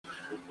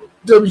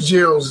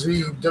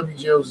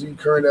WJLZ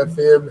Current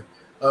FM.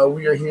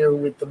 We are here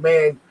with the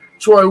man,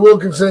 Troy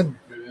Wilkerson.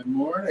 Good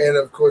morning. And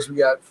of course, we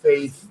got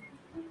Faith,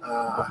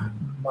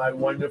 my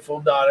wonderful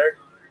daughter.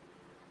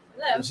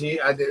 Hello. See,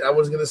 I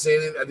wasn't gonna say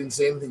anything. I didn't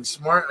say anything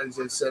smart. I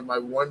just said my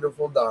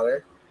wonderful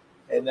daughter,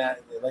 and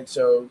that like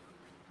so.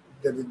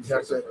 That didn't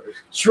have to.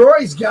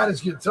 Troy's got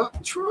his guitar.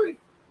 Troy,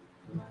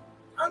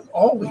 I'm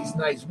always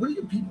nice. What are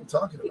you people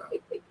talking about?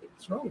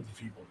 What's wrong with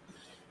you people?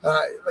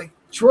 Like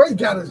Troy's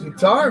got his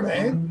guitar,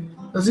 man.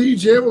 Let's see you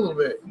jam a little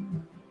bit.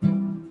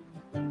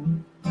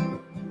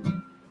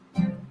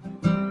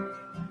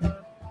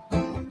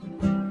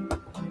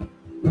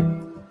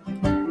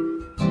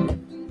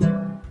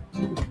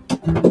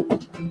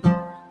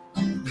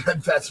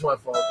 That's my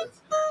fault.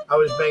 I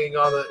was banging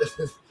on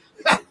the.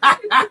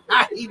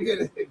 He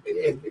did it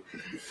again.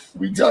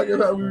 We were talking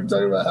about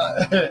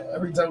how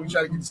every time we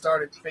try to get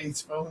started,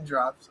 Faith's phone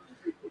drops.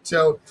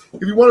 So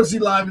if you want to see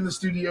live in the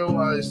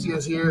studio, see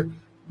us here,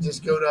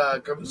 just go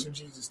to Coming Soon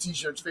Jesus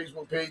T-shirts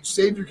Facebook page,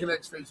 Save Your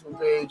Connects Facebook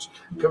page,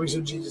 Coming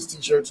Soon Jesus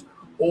T-shirts,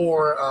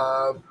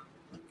 or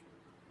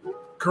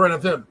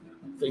Current FM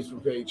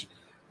Facebook page.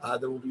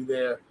 That will be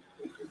there.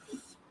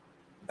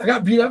 I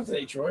got beat up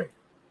today, Troy.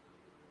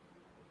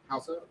 How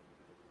so?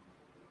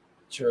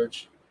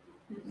 Church.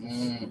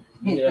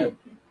 Yeah.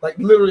 Like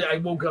literally, I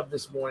woke up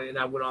this morning and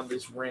I went on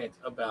this rant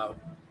about,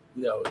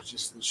 it's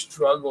just the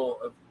struggle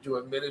of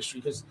doing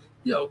ministry. Because,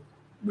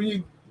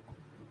 when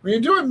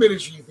you're doing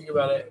ministry, you think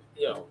about it,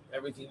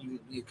 everything you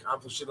could be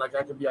accomplishing. Like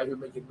I could be out here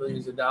making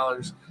millions of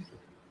dollars,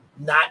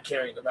 not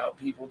caring about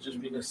people, just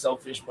being a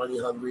selfish, money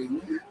hungry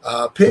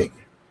pig.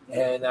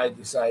 And I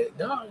decided,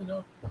 I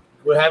didn't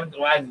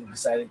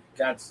decide.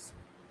 God's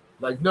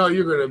like, no,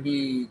 you're going to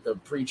be the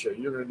preacher.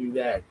 You're going to do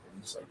that.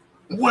 And it's like,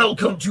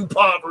 welcome to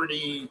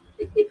poverty.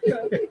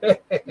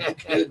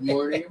 Good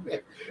morning,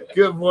 America.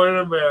 Good morning,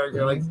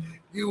 America. Like,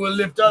 you will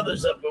lift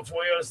others up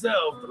before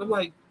yourself. But I'm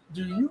like,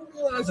 do you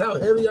realize how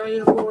heavy I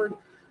am, Lord?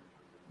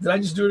 Did I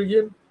just do it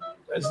again?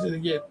 I just did it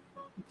again.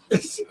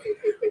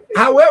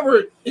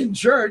 However, in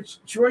church,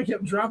 Troy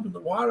kept dropping the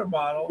water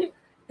bottle,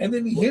 and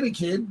then he hit a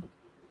kid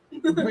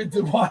with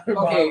the water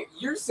bottle. Okay,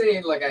 you're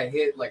saying like I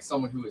hit like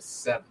someone who was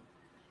 7.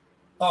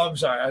 Oh, I'm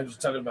sorry. I was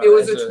talking about it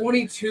was a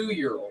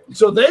 22-year-old.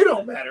 So they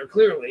don't matter,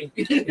 clearly.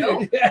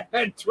 No.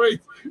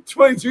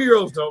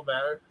 22-year-olds don't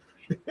matter.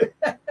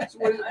 So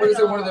what is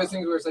it? One of those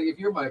things where it's like, if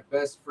you're my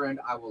best friend,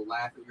 I will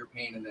laugh at your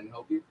pain and then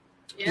help you?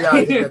 Yeah,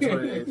 I think that's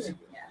what it is.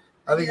 Yeah.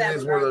 I think it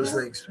is one of those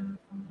things.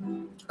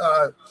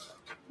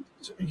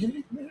 So can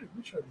you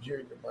make sure I'm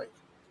hearing your mic?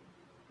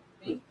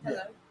 Me?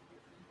 Hello?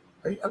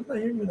 I'm not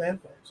hearing you in the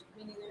headphones.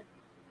 Me neither.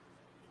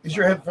 Is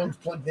your headphones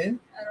plugged in?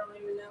 I don't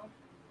even know.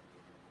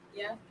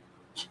 Yeah?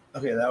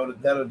 Okay, that would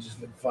have just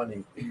been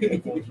funny. Can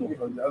you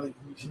hear now? No.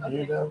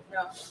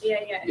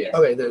 Yeah.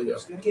 Okay, there you go.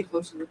 Just gotta get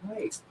closer to the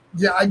mic.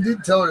 Yeah, I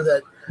did tell her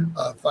that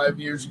 5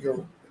 years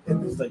ago. It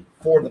was like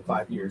 4 to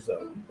 5 years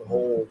though. The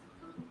whole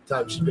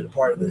time she's been a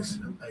part of this,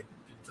 I did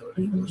tell her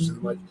to get closer to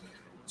the mic.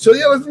 So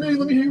yeah, let me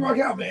hear you rock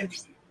out, man.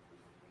 Let's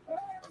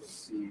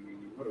see.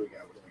 What do we got?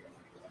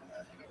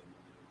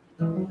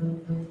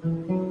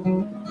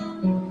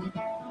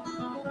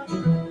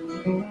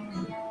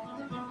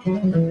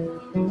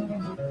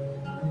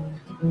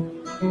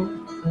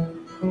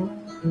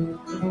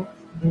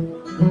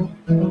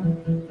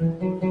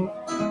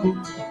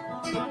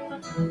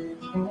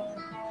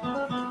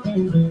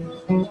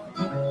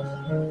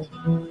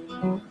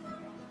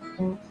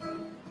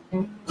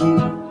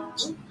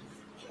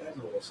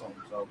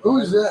 Who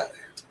is that?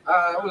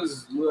 That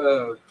was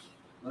Little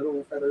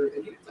Feather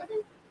Indians, I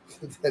think.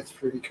 That's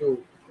pretty cool.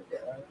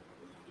 Yeah.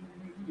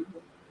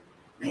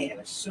 Man,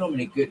 there's so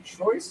many good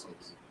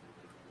choices.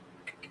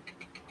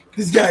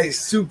 This guy is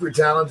super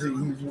talented.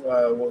 He's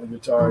one of the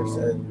guitarists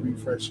at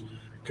Refresh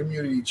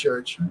Community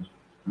Church.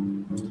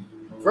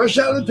 Fresh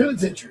out of the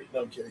penitentiary.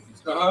 No, I'm kidding.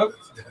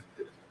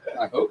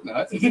 I hope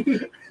not.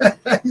 He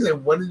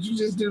said, what did you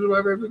just do to my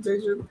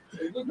reputation?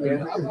 Look,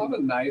 man, I'm a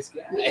nice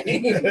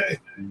guy.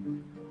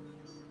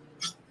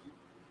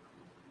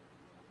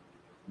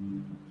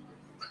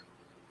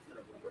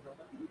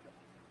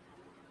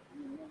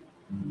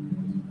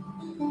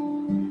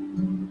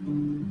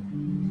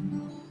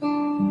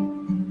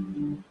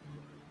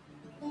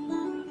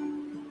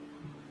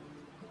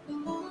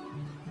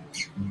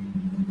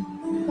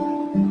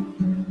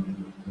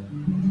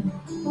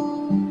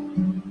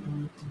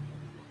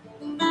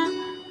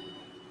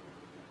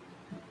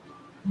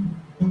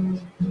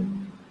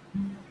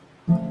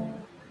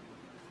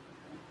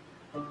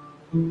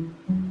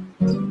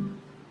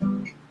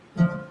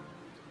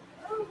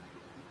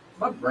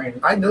 My brain.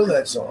 I know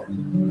that song.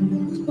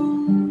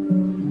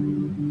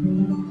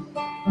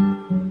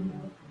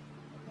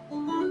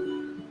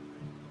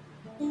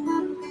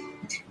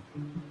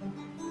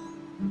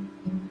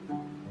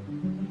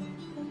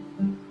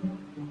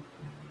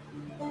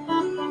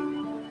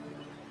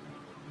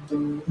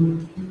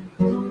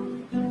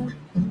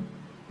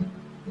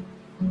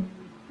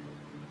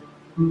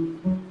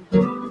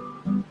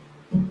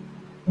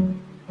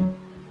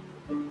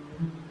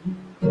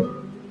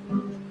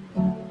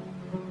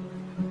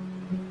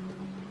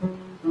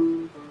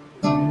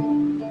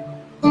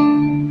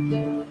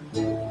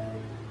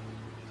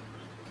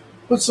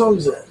 What song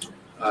is that?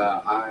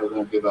 I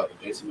Won't Give Up,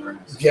 Jason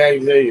Mraz. Yeah,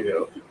 there you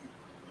go.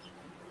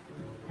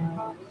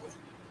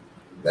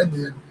 That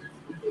dude.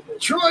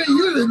 Troy,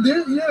 you're the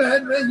dude.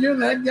 You're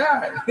that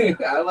guy.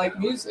 I like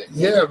music.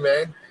 Yeah,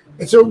 man.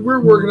 And so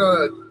we're working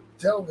on a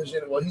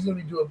television. Well, he's going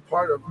to be doing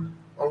part of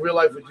on Real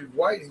Life with Duke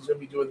White. He's going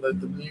to be doing the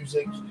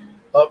music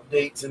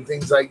updates and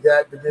things like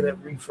that. But then at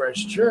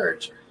Refresh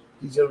Church,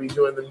 he's going to be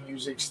doing the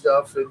music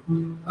stuff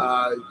and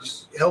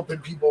just helping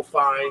people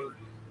find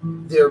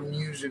their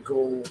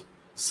musical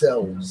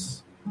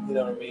selves. You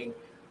know what I mean?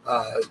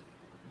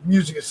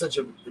 Music is such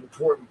an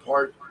important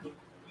part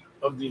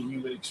of the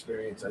human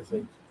experience, I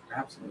think.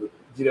 Absolutely.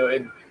 You know,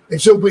 and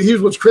so, but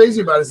here's what's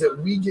crazy about it is that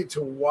we get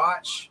to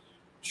watch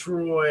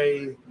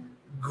Troy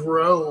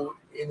grow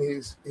in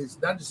his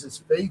not just his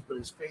faith, but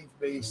his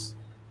faith-based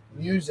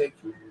music.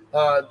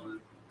 And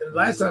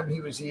last time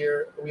he was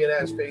here, we had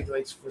asked Faith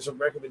like for some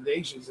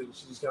recommendations, and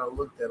she just kind of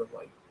looked at him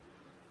like,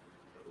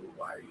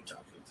 "Why are you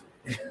talking to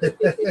me?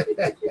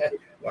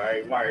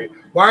 Why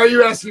are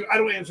you asking? I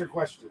don't answer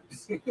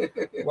questions.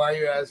 Why are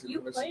you asking?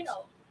 You played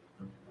all.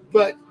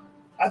 But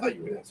I thought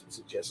you would have some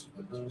suggestions.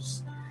 But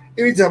just,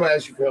 anytime I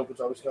ask you for help, it's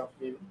always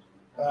complicated.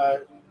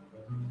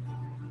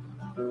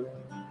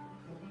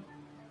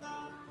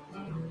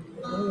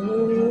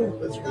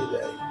 Let's read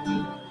that.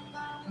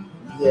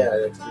 Yeah,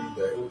 that's read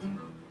that.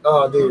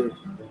 Oh, dude.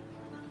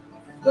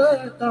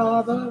 But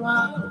all the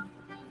while.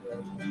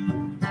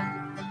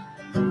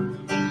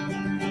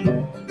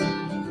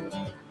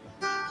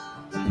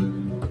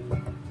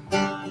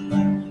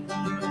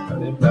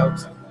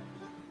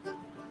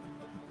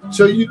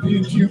 So you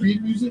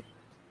read music?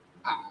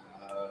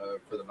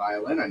 For the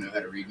violin, I know how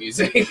to read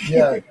music.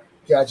 Yeah,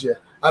 gotcha.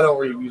 I don't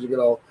read music at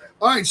all.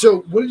 All right, so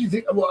what did you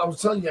think? Well, I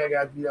was telling you I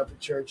got beat up at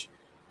church.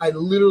 I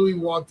literally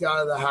walked out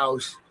of the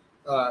house.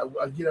 I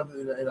get up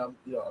and I'm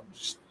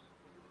just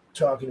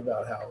talking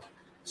about how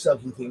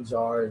sucky things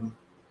are, and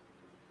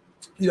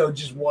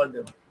just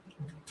wanted to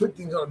put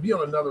things on, be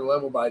on another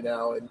level by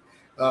now. And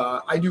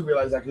I do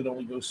realize I could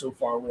only go so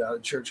far without a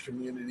church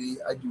community.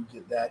 I do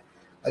get that.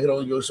 I could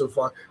only go so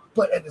far,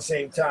 but at the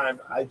same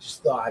time, I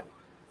just thought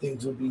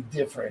things would be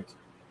different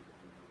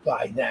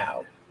by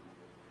now.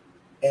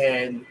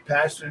 And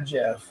Pastor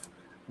Jeff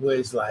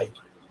was like,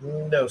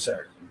 "No,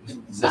 sir,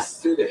 Not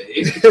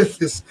today."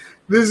 this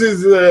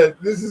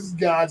is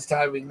God's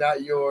timing,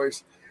 not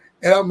yours."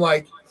 And I'm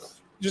like,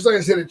 just like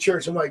I said at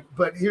church, I'm like,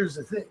 but here's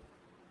the thing: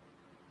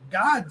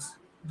 God's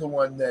the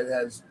one that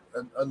has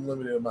an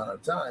unlimited amount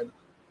of time.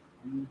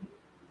 I'm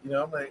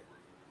like,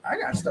 I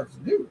got stuff to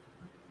do.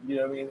 You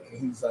know what I mean?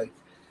 And he's like,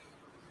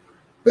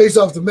 based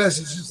off the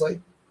message, it's like,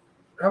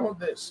 how about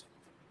this?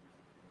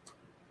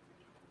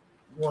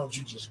 Why don't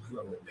you just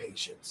grow in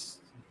patience?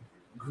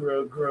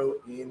 Grow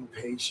in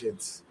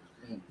patience.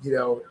 And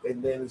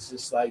then it's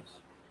just like,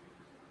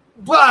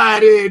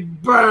 but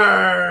it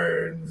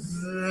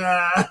burns.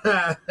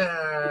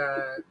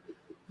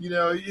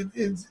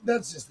 It's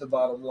that's just the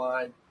bottom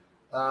line.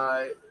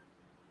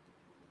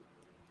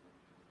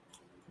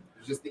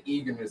 It's just the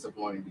eagerness of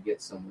wanting to get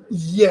somewhere.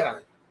 Yeah.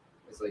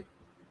 It's like,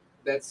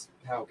 that's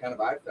how kind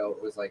of I felt.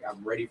 It was like,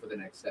 I'm ready for the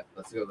next step.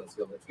 Let's go.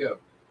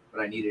 But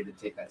I needed to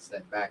take that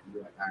step back and be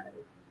like, all right,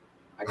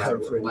 I got to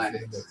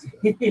relax.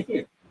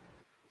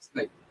 It's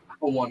like,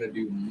 I want to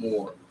do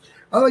more.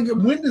 I like it.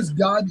 When does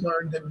God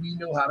learn that we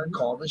know how to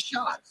call the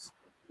shots?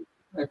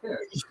 Right.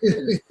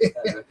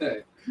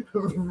 I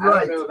don't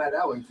know about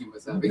that one,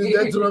 Kimasabi.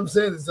 That's what I'm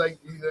saying. It's like,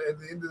 at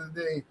the end of the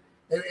day,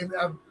 and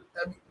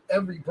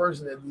every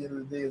person at the end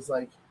of the day is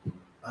like,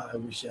 I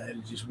wish I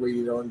had just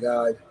waited on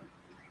God.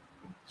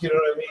 You know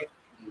what I mean?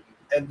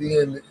 At the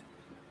end,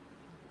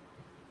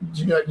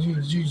 do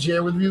you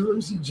jam with music? Let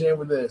me see you jam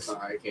with this.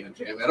 I can't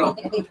jam at all.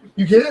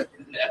 You can't?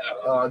 No.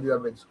 Oh,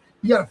 dude,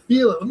 you gotta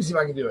feel it. Let me see if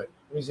I can do it.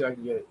 Let me see if I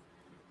can get it.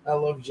 I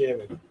love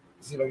jamming.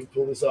 Let's see if I can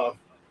pull this off.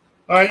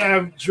 All right, I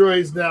have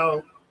Troy's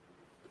now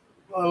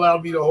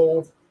allowed me to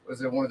hold.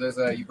 Was it one of those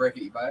you break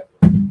it, you buy it?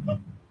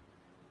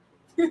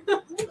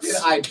 Did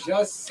I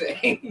just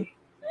say?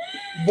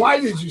 Why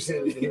did you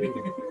say that to me?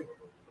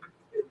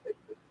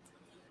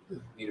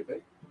 Need a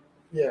pick?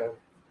 Yeah.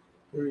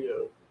 Here we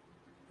go.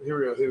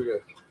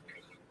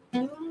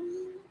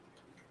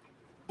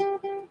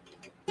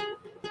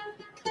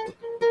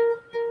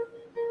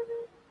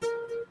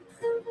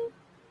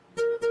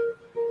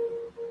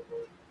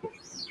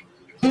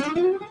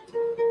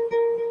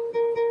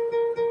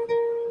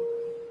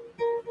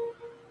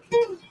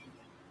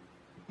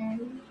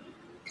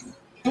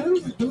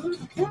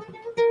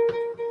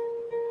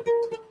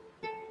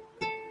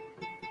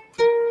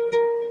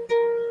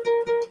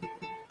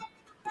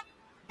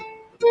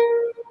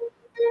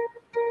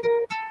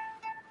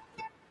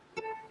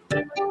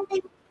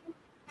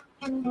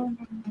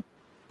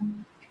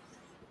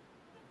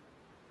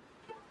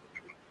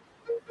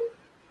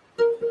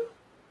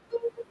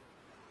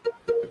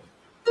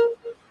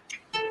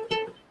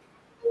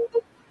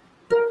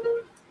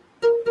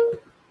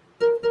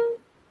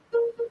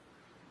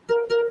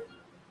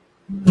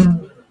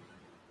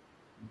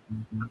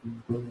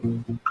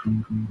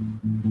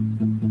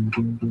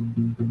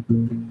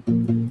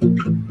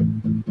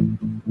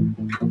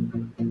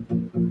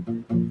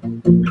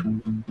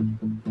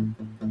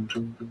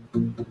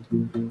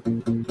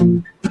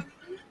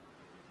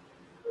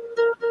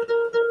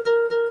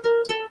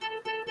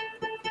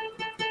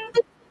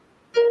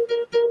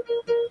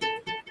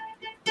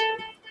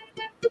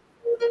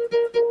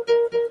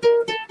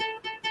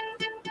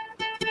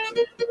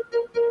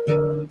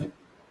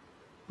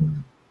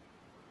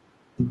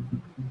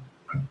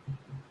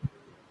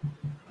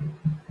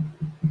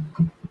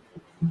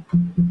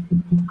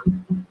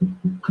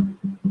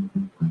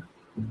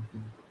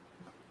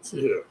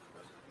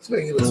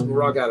 Make let's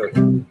rock out of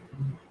it.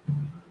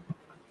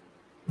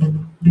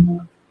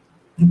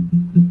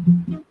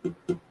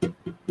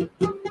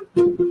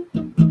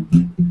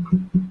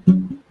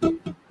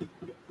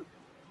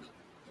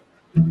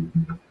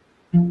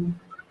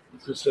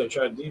 Just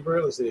try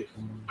deeper. Let's see.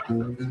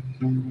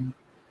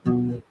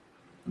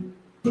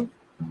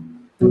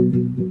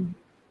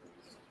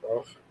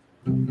 Off.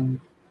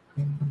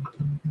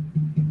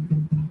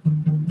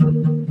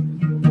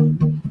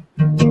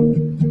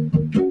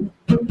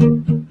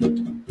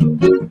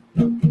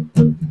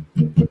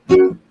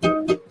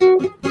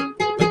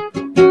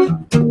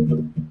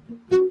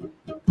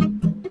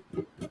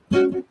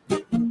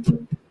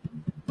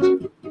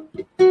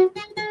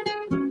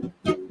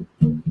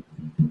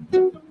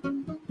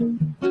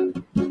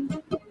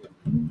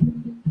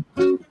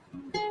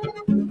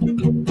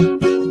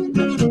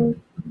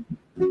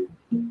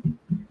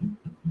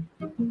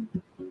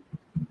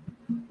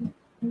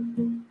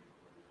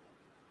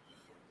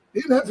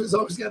 EMF has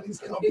always got these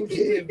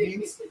complicated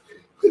beats.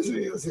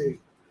 Let's see.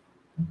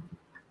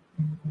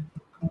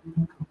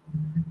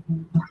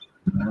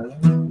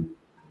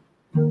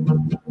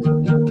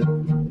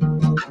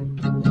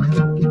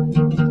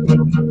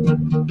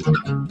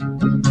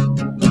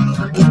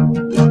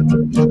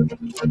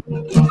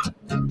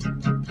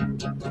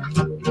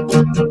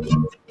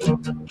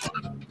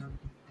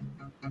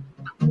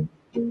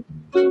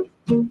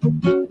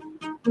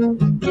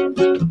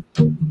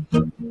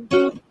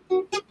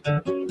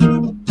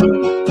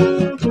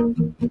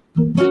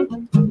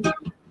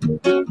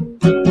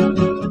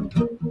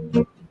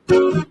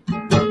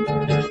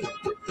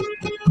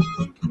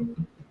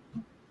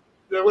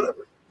 Yeah,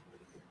 whatever.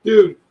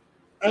 Dude,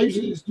 I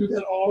usually just do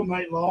that all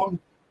night long.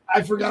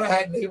 I forgot I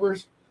had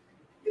neighbors.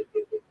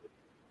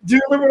 Do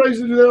you remember when I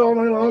used to do that all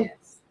night long?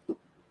 Yes.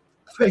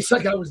 It's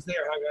like I was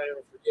there. How could I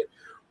ever forget?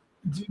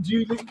 Do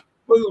you think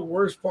one of the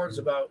worst parts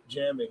about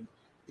jamming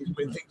is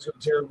when things go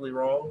terribly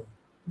wrong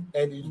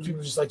and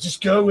people just like,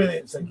 just go with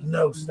it? It's like,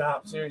 no,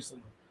 stop. Seriously.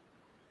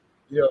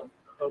 You know,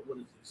 what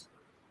is this?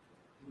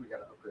 We got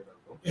to upgrade our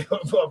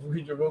vocal.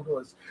 Upgrade your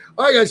vocalist.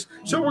 All right, guys.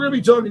 So we're going to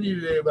be talking to you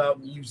today about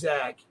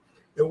music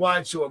and why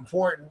it's so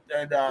important.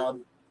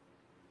 And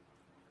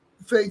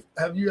Faith,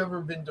 have you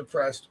ever been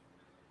depressed?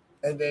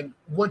 And then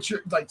what's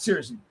your, like,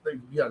 seriously, like,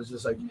 be honest,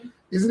 just like,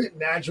 isn't it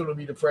natural to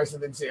be depressed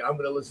and then say, I'm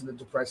going to listen to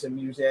depressing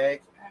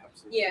music?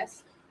 Absolutely.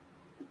 Yes.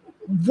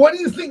 What do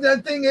you think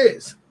that thing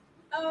is?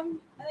 I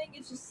think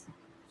it's just to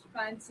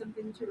find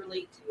something to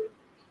relate to.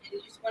 And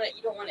you just want to,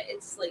 you don't want to,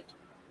 it's like,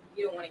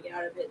 you don't want to get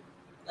out of it.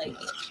 Like, you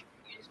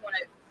just want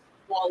to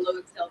wallow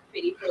in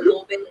self-pity for a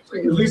little bit.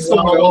 Like, at least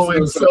someone else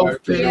knows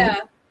self-pity.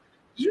 Yeah.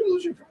 Did you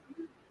lose your phone?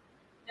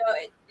 No,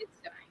 it's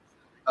dying.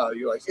 Oh,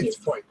 you're like, it's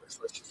pointless.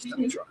 Let's just not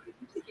try.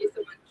 Just in case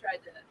someone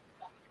tried to.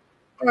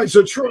 All right,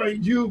 so Troy,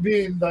 you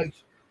being like,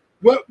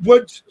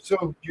 what?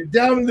 So you're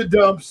down in the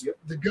dumps. Yep.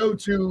 The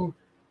go-to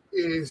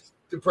is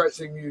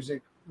depressing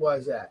music. Why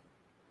is that?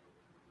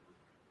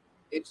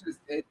 It's just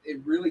it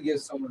really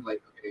gives someone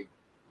like, okay,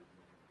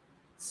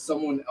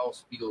 someone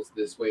else feels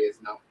this way. It's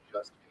not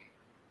just me.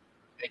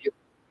 And it gets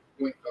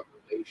a point of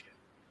relation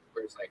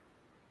where it's like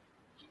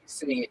he's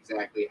saying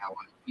exactly how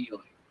I'm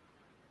feeling.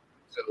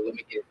 So let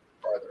me get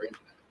farther into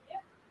that.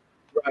 Yeah.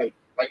 Right.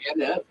 Like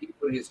NF, he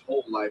put his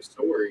whole life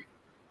story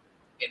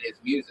in his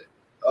music.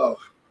 Oh,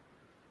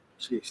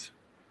 jeez.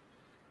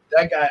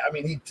 That guy, I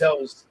mean, he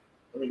tells,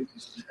 yeah,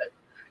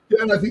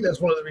 and I think that's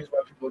one of the reasons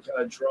why people are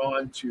kind of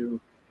drawn to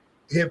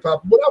hip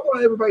hop. What I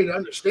want everybody to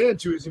understand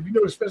too is if you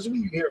know, especially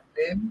when you hear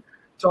men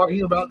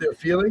talking about their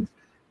feelings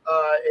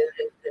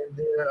and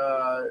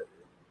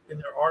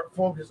their art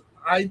form, because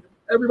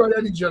everybody,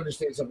 I need you to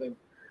understand something.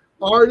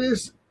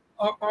 Artists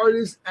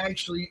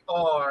actually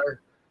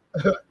are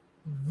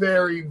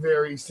very,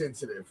 very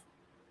sensitive.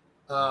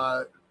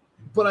 But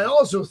I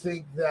also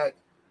think that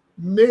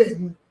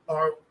men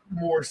are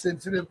more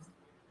sensitive.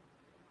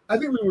 I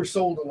think we were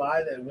sold a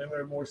lie that women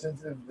are more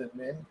sensitive than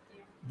men.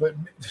 But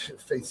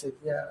face it,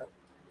 yeah.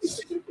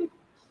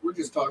 We're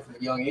just talking from a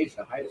young age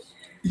to hide it.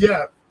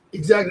 Yeah,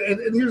 exactly.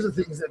 And here's the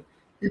thing is that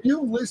if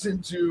you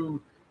listen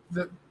to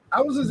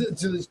I was listening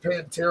to this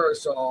Pantera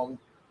song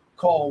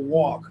called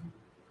Walk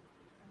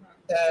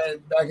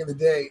and back in the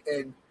day,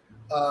 and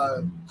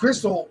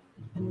Crystal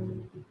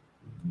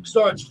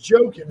starts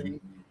joking me,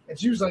 and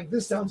she was like,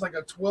 this sounds like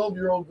a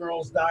 12-year-old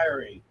girl's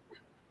diary.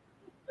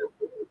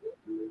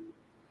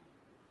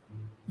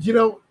 You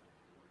know,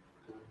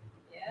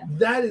 Yeah.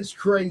 that is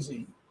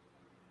crazy.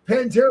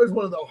 Pantera is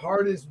one of the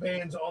hardest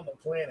bands on the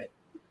planet.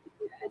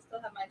 I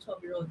still have my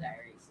 12-year-old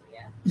diary, so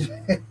yeah.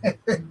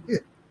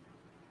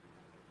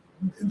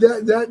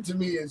 that to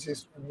me is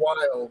just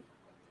wild.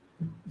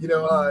 You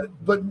know,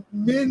 but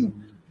men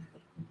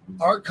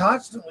are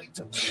constantly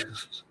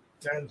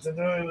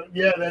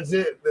yeah, that's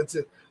it.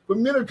 But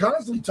men are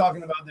constantly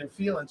talking about their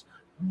feelings.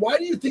 Why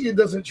do you think it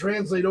doesn't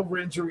translate over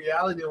into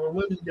reality where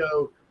women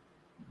go,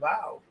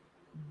 wow,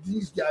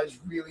 these guys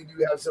really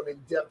do have some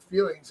in-depth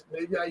feelings.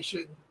 Maybe I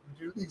shouldn't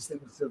do these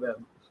things to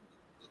them.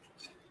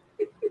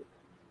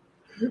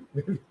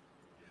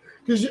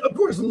 because of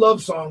course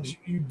love songs,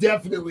 you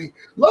definitely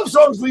love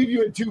songs leave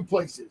you in two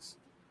places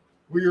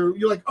where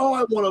you're like, oh,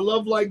 I want a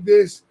love like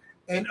this,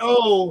 and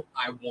oh,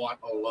 I want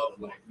a love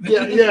like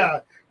this. yeah.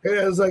 And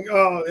it's like,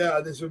 oh yeah,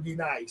 this would be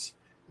nice.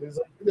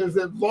 There's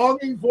that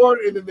longing for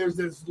it, and then there's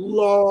this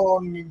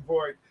longing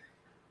for it.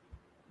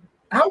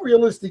 How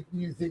realistic do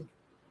you think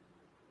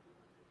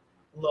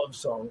love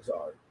songs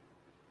are?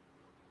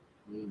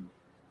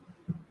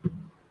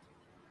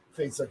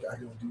 Faith's like, I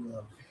don't do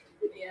love.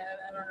 Yeah,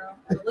 I don't know.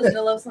 I don't listen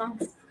to love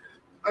songs.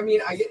 I mean,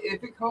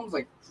 if it comes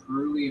like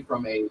truly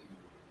from a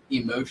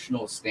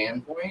emotional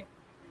standpoint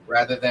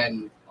rather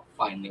than a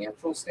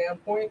financial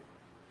standpoint,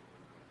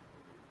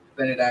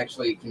 then it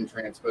actually can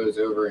transpose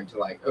over into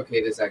like,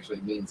 okay, this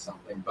actually means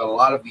something. But a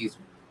lot of these,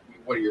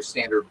 what are your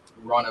standard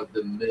run of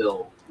the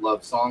mill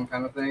love song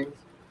kind of things?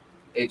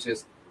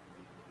 It's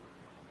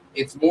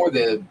more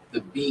the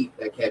beat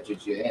that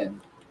catches you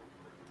in.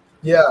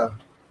 Yeah.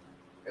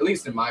 At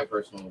least in my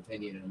personal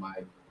opinion and my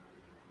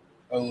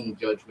own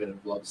judgment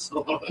of love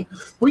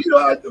songs. Well, you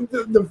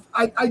know,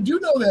 I do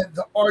know that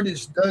the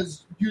artist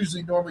does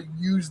usually normally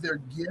use their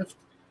gift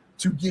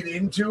to get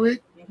into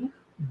it. Mm-hmm.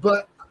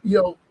 But,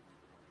 you know,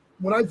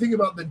 when I think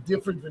about the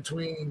difference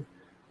between,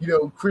 you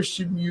know,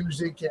 Christian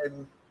music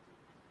and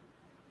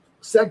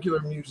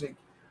secular music,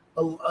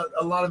 a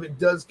lot of it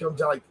does come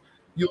to like,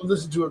 you'll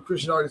listen to a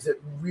Christian artist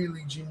that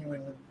really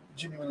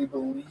genuinely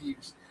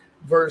believes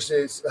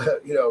versus,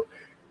 you know,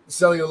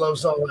 selling a love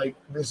song like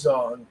this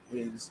song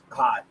is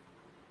hot.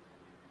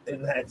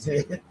 And that's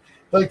it.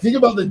 Like, think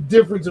about the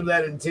difference of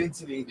that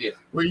intensity. Yeah.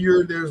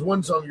 Where there's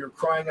one song you're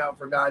crying out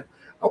for God.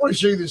 I want to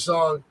show you this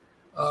song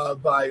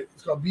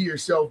it's called "Be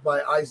Yourself"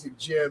 by Isaac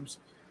James.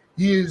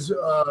 He is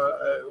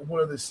one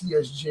of the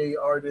CSJ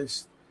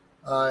artists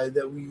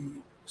that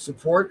we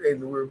support,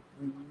 and we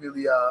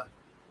really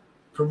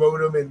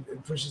promote him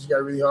and push this guy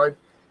really hard.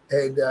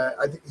 And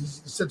I think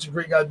he's such a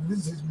great guy. This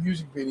is his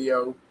music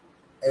video,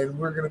 and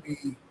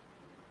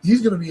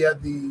he's gonna be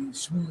at the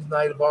Smooth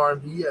Night of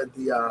R&B at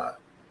the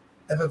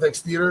FFX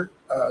Theater,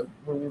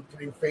 where we're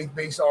doing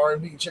faith-based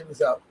R&B. Check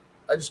this out.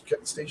 I just cut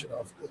the station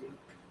off.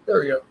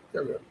 There we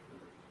go.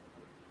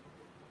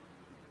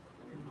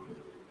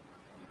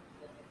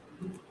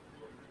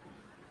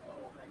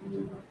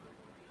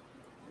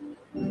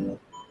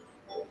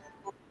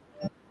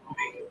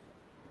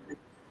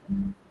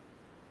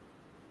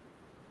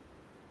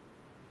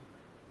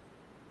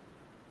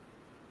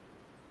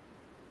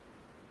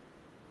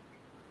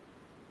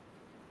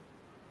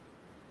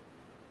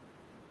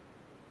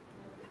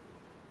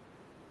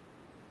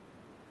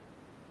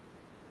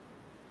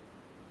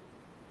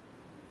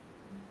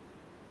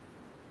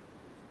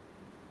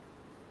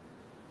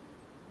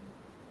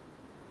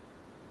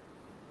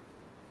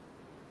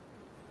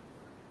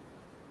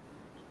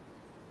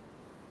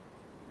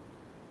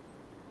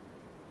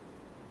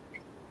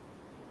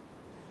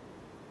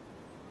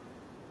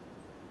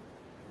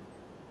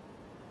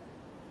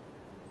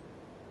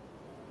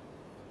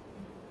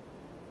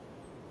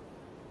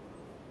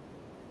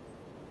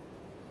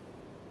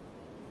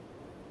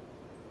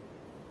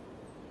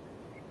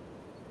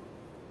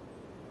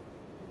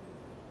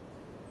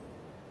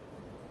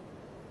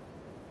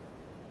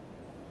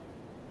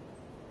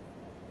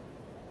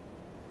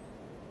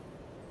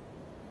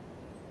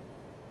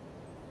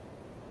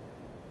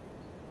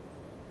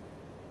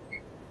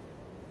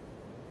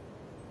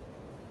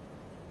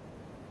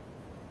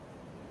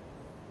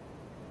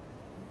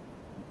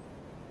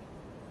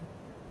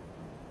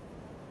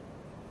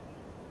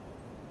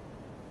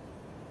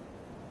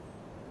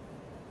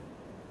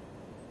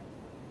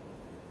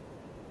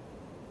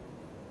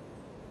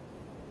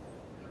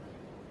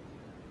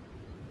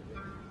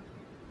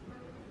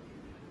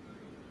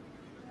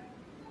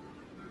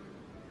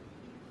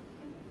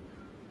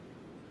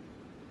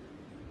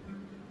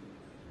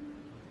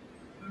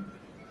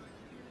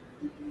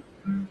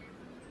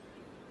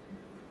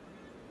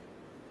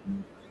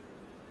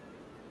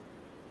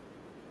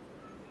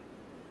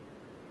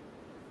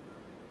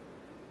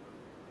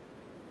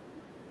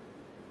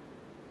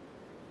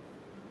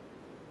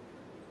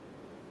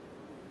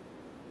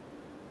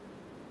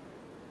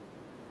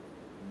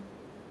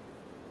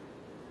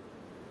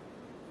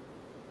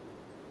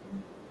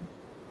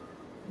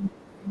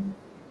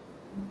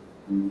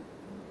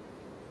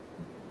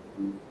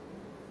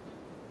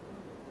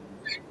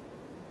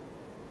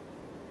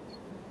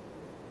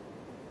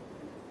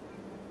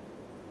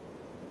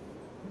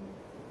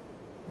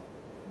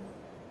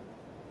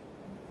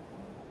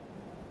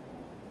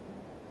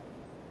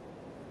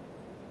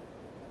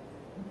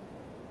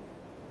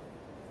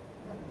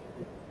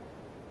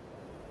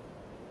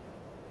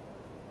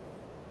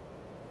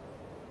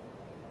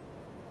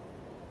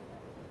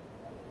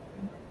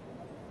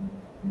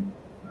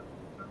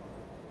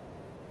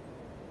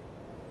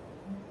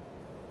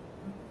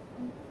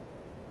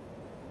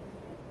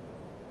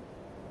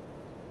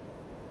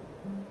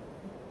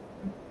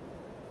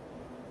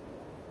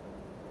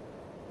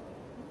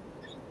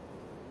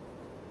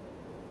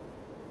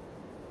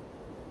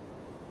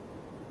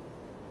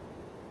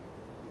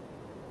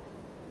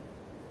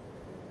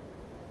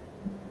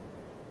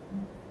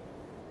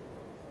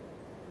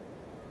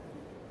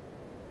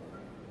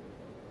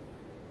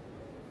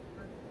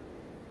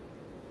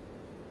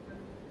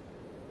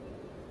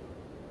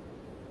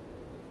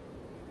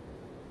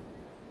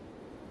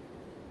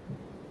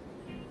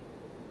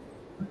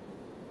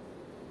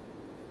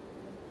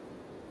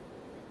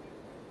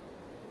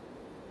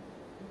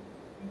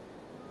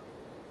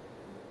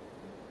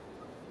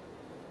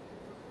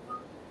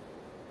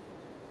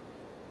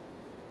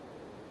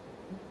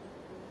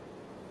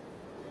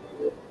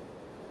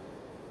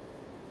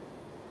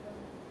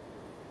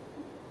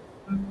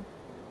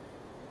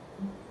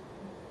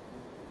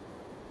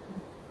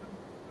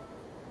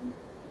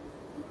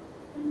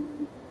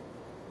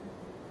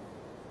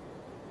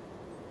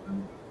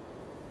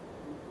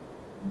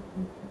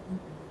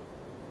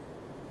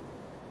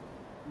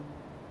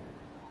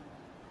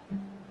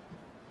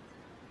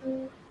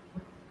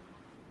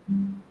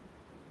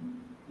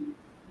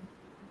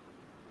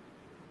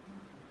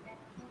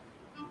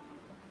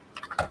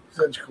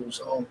 Such a cool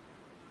song.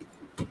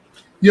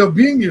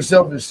 Being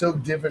yourself is so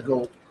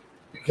difficult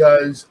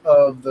because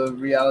of the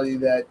reality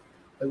that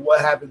like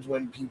what happens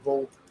when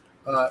people,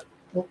 well,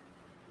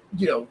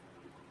 you know,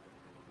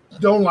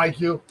 don't like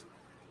you.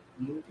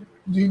 Do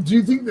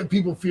you think that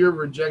people fear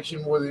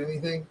rejection more than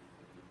anything?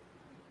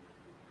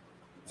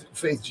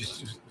 Faith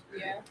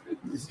Yeah.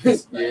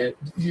 Yeah.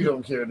 You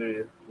don't care, do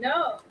you?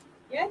 No.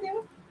 Yeah,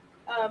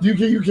 I do.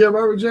 You care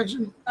about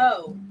rejection?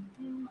 Oh.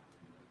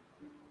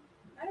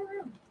 I don't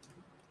know.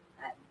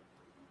 I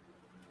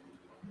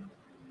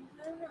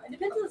don't know. It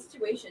depends on the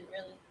situation,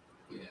 really.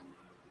 Yeah.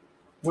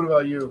 What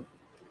about you?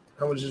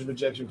 How much does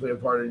rejection play a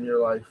part in your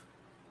life?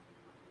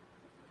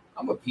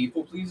 I'm a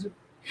people pleaser.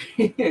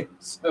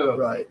 So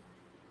Right.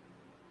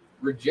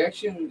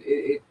 rejection,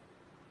 it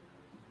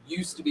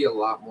used to be a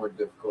lot more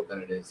difficult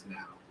than it is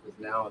now. Because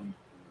now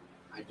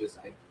I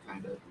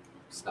kind of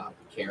stopped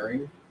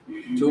caring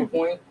to a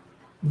point.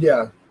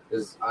 Yeah.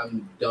 Because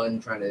I'm done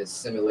trying to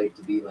simulate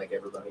to be like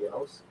everybody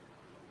else.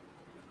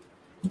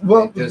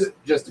 Well, And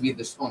just to be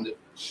this on the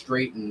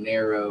straight and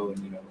narrow,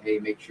 and hey,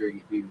 make sure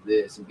you do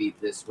this and be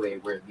this way,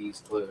 wear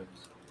these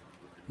clothes.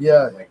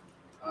 yeah. Like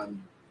I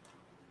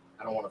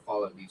don't want to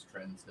follow these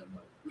trends that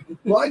much.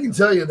 Well, I can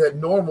tell you that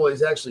normal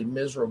is actually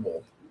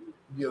miserable.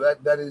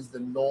 That is the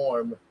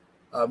norm.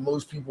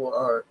 Most people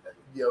are,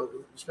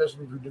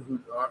 especially people who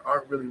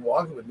aren't really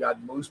walking with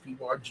God. Most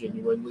people are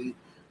genuinely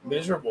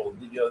miserable.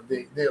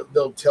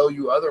 They'll tell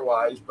you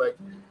otherwise, but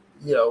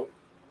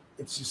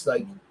it's just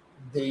like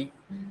and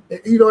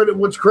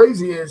what's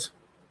crazy is,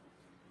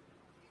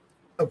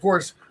 of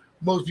course,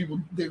 most people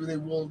they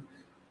will.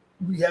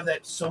 We have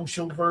that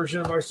social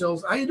version of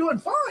ourselves. How you doing?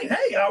 Fine.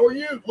 Hey, how are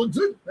you? Well,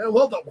 good.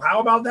 Well, how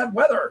about that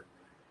weather?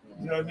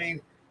 You know what I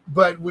mean?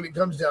 But when it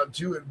comes down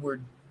to it, we're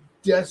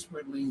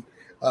desperately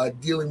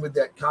dealing with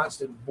that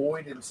constant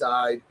void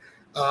inside.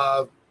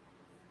 And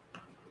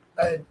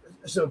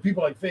so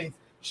people like Faith,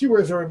 she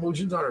wears her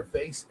emotions on her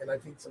face. And I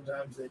think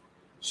sometimes that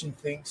she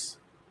thinks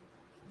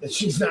that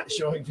she's not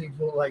showing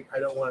people, like, I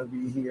don't want to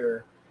be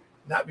here,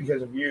 not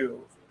because of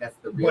you. That's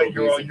the real But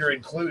you're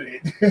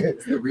included.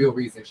 It's the real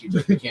reason she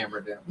took the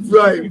camera down.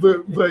 Right,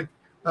 but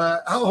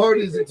how hard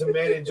is it to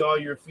manage all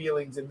your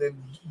feelings, and then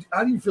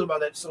how do you feel about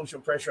that social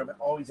pressure of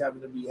always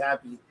having to be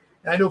happy?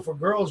 And I know for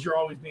girls, you're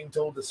always being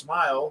told to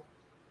smile.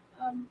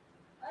 I don't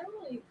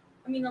really.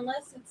 I mean,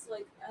 unless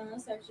actually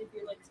if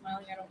you're like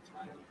smiling, I don't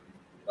smile.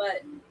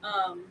 But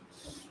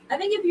I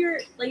think if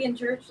you're like in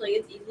church, like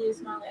it's easy to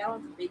smile. Like, I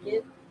don't have to fake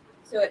it.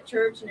 So at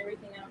church and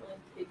everything, I don't really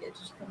have to fake it. It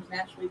just comes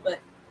naturally. But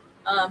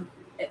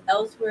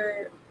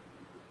elsewhere,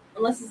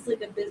 unless it's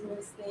like a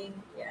business thing,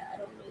 yeah, I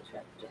don't really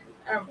try to pretend.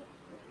 I don't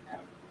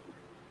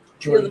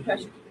feel the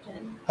pressure to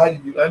pretend. How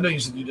do you? I know you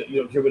said you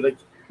don't care, but like,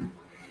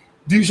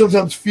 do you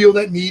sometimes feel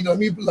that need? Let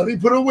me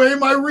put away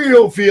my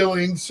real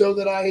feelings so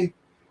that I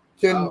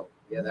can. Oh,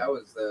 yeah, that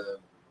was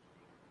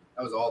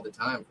all the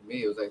time for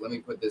me. It was like, let me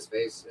put this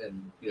face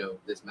and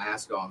this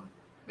mask on,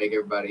 make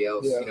everybody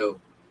else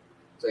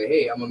say,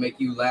 hey, I'm gonna make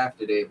you laugh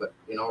today, but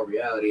in all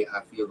reality, I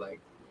feel like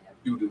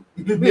doo doo.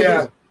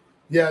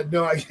 Yeah,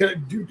 no, I get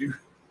it. Duty.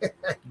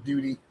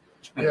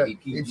 Yeah,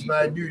 it's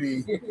my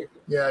duty.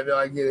 Yeah, no,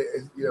 I get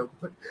it.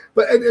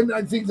 But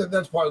I think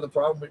that's part of the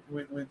problem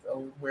with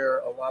where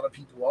a lot of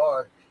people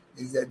are,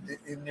 is that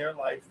in their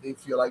life they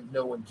feel like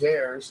no one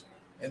cares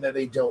and that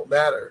they don't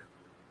matter.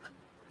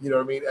 You know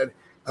what I mean? And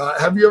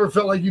have you ever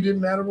felt like you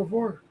didn't matter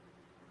before?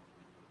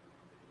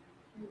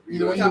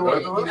 No, I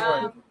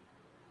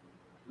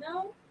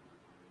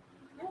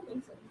don't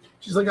think so.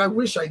 She's like, I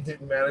wish I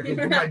didn't matter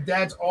because my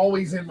dad's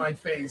always in my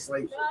face.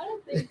 Like, no, I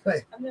don't think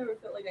I've never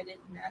felt like I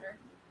didn't matter.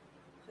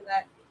 For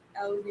that,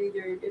 I would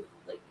either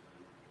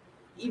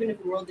even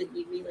if the world didn't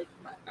need me, like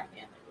my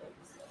family would.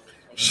 So,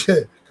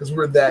 shit, because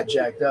we're that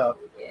jacked up.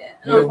 Yeah,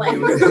 but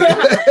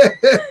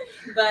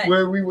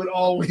where we would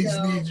always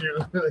need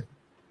you.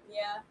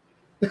 Yeah.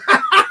 No,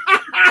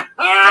 y'all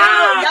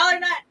are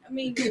not. I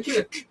mean, no, not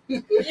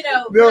it's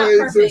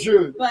perfect, the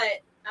truth.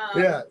 But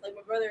yeah, like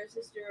my brother or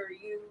sister or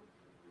you.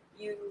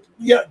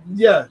 Yeah.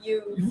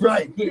 You.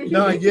 Right.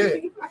 No, I get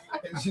it.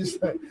 It's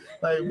just like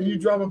when you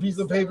drop a piece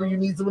of paper, you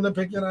need someone to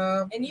pick it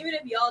up. And even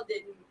if y'all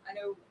didn't, I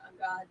know I'm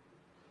God.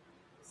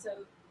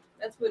 So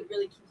that's what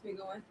really keeps me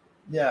going.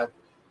 Yeah.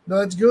 No,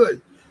 that's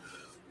good.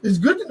 It's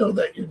good to know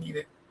that you need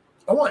it.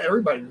 I want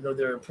everybody to know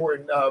they're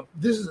important.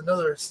 This is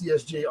another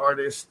CSJ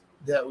artist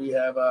that we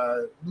have,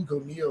 Luke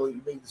O'Neill. He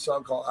made the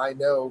song called I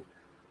Know.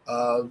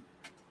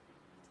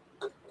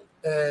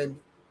 And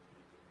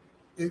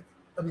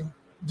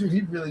dude,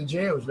 he really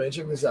jams, man.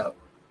 Check this out.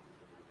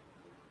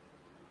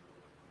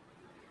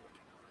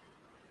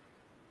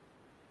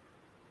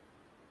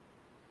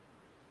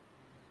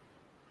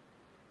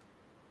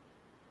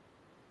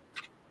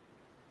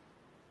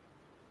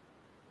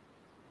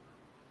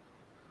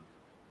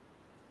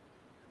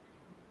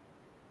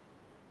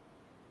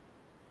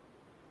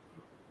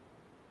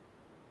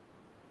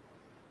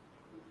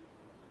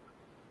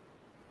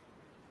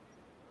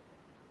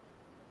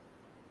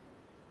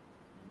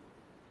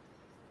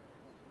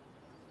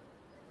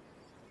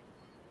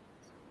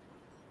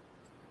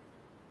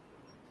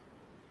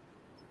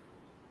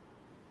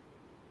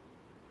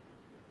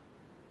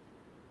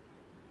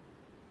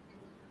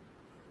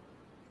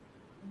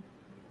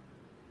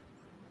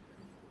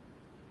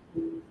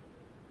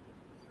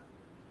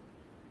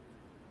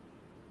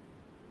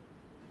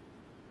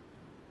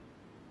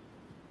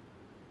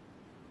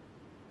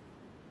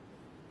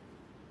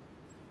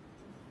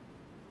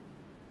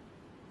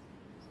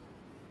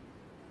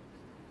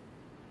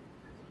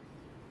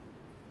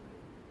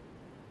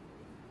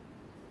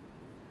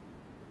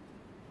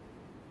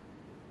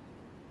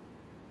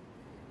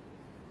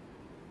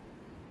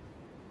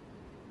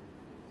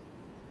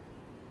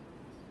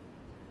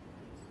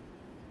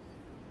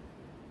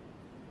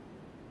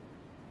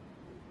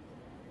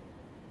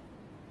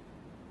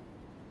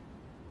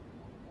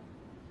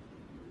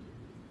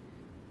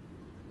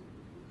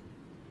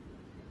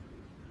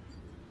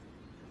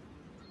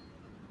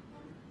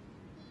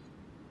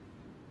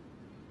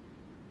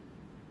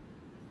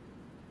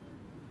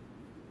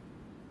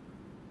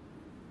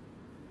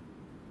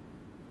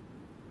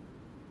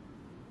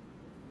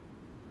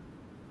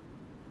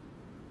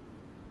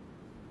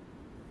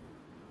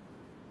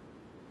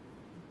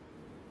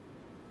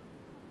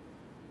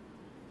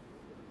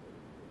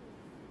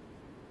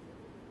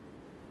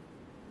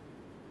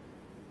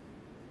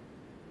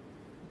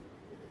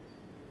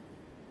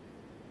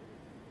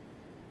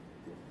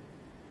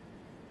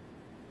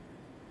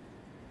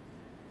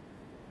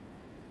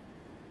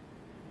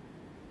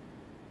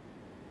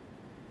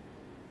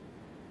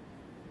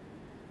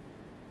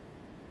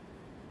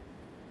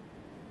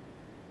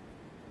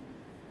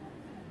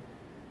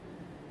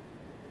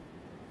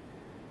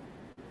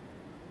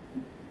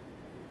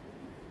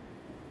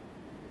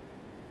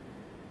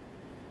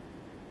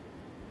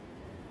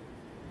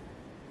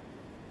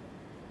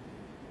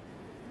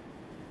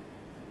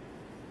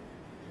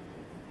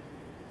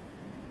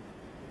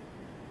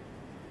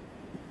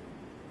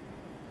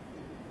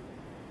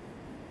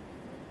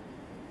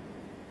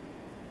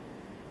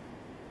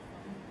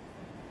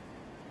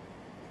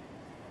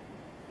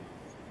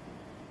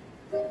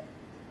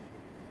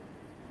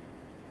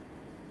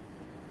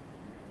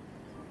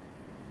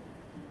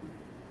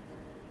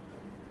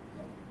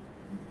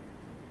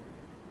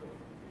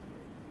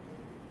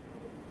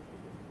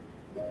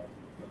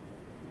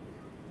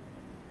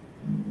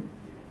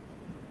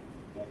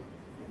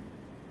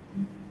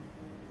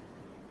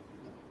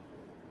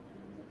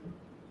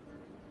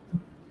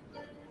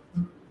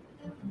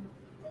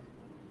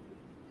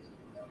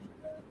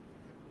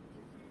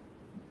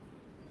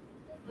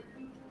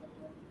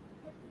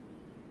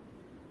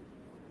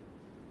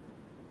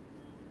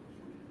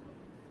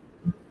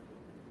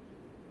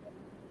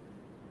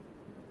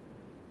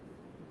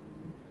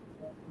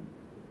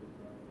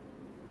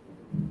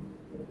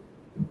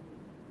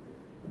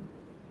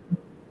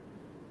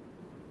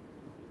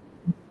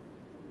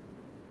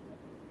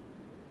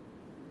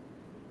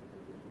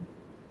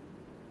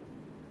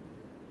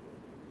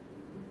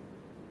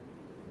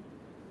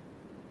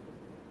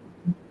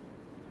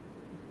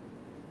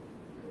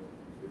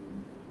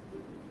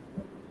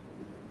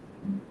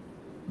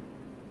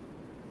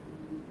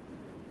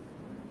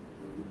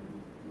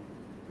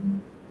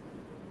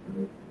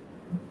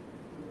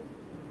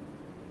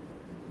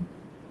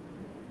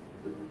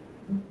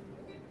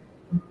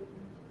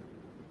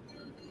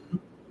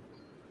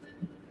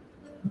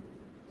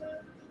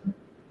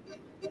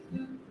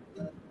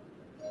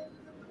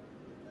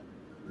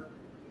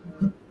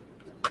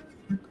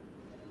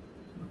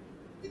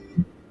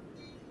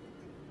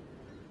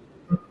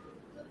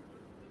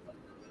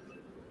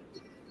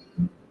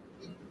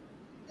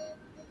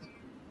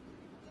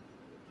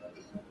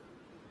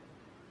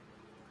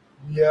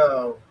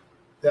 Yo,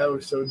 that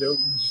was so dope.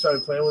 You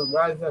started playing with.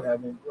 Why is that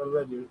happening? What did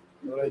I do?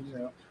 What did I do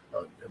now?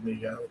 Oh,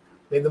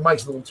 maybe the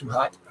mic's a little too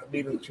hot. I made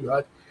it a little too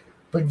hot.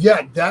 But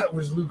yeah, that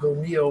was Luke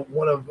O'Neill,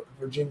 one of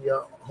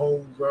Virginia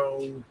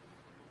homegrown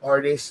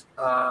artists.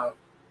 And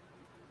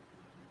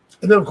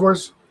then, of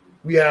course,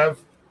 we have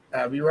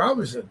Abby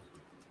Robinson.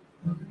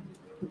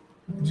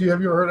 Have you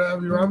ever heard of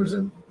Abby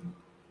Robinson?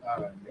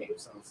 Name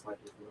sounds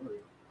slightly familiar.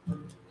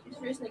 She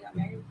just recently got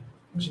married.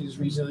 She just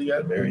recently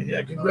got married.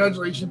 Yeah,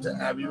 congratulations to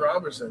Abby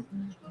Robinson.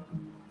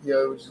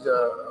 Yeah, which is,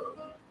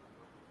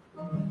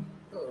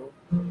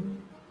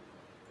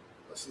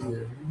 let's see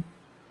here.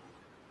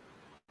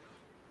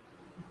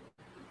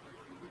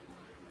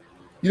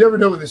 You never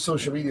know with this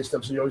social media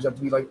stuff, so you always have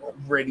to be like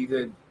ready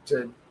to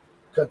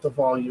cut the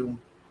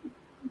volume.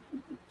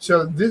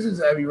 So this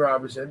is Abby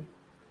Robinson.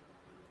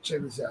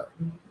 Check this out.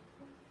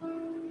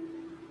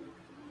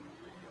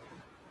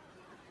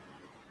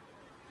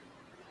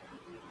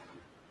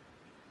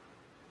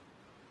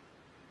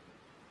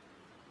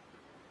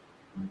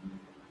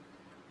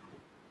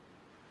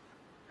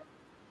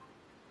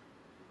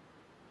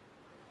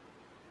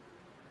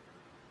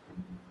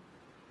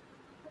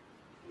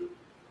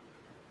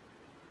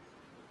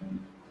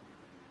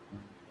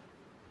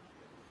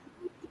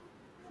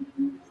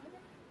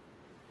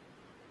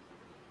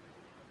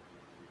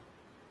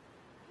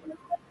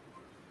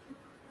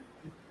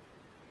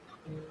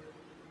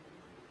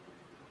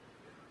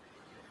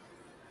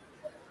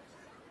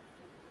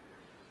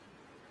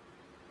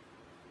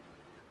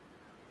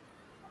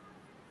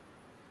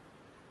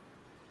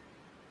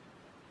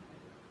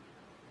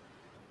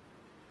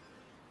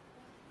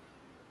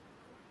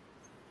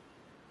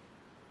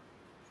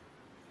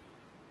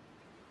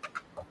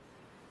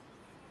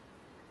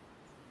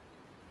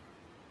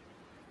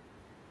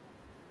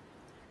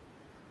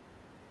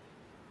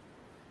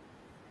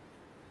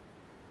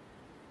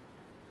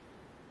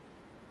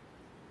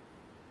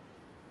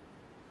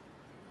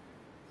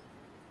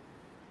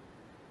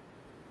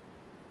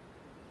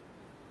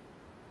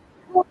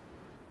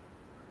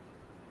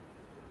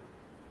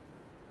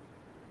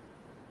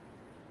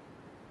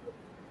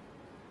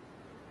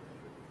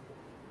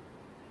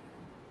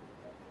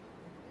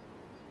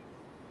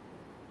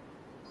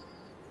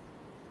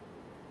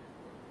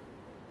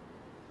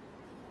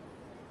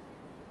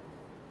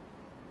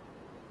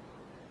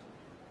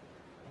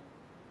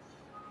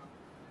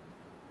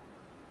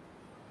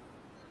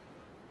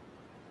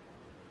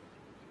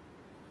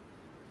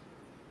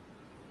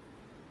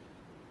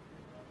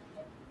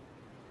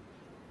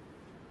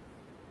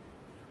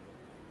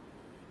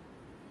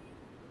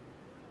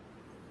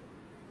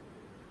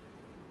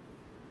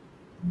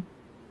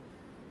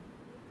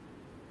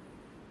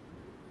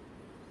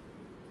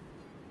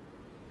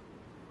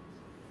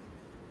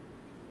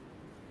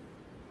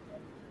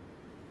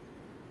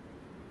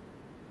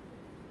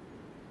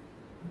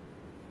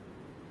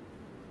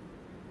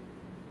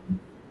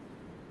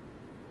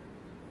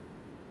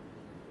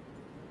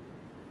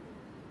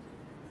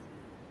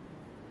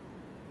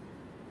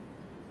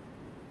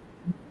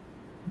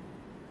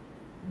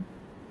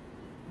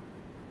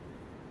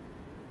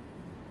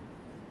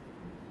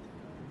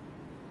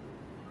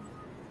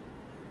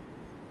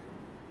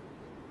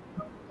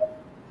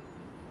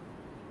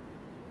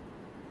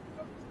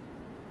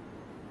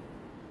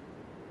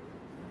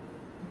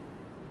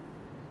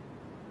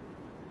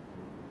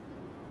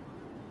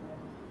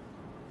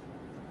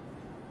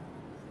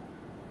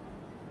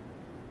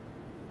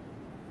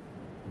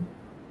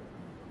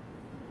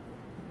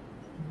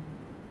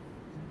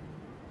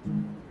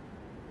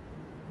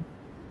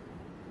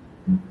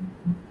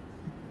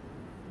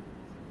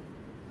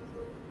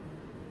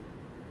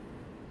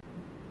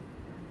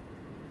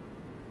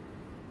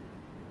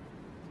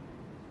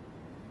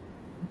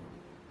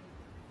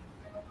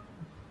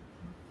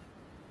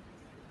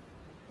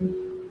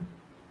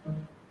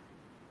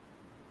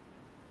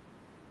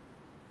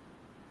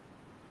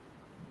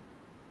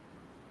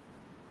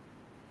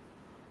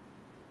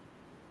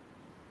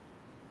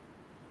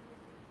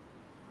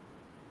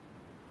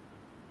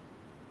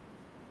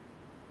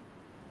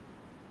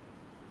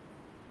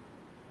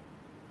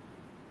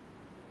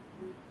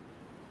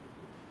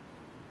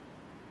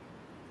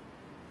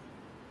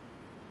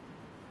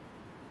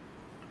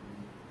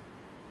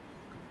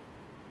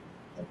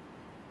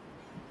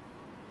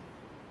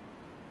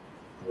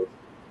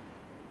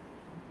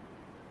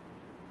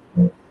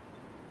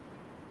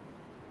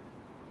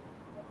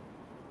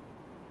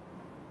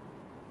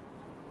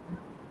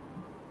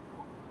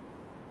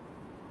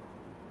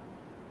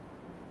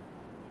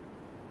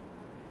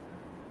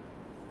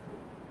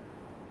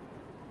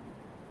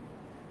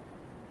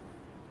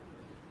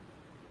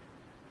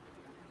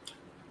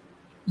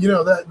 You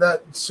know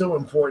that's so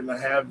important to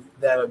have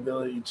that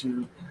ability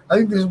to. I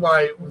think this is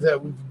why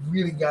that we've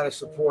really got to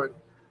support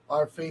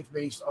our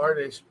faith-based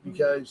artists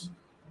because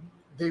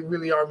they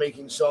really are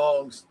making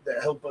songs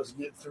that help us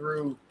get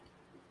through.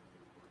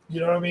 You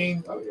know what I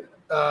mean? Oh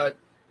yeah.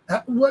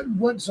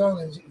 What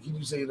song can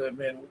you say that,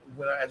 man?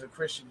 When as a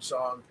Christian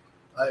song,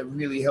 it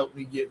really helped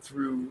me get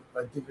through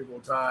a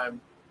difficult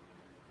time.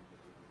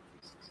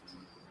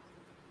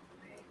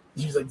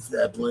 He's like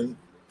Zeppelin.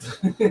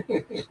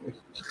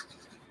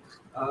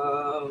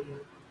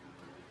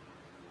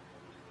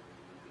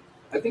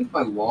 I think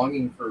my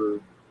longing for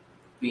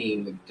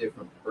being a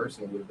different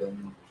person would have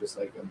been just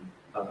like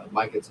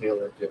Micah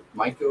Taylor,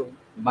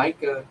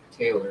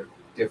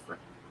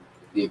 different,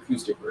 the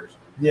acoustic version.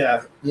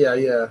 Yeah.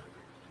 You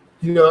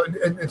know,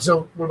 and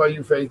so what about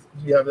you, Faith?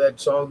 Do you have that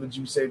song that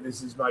you say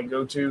this is my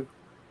go-to?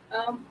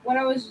 When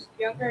I was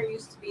younger, it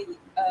used to be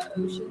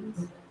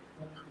Oceans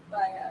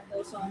by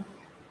Hillsong,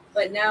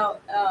 but now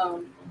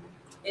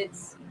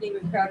it's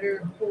David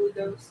Crowder, Holy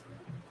Ghost.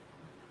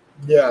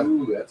 Yeah.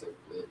 Ooh, that's a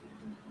good.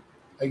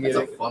 I get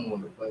That's it. a fun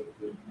one to play.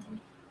 Dude.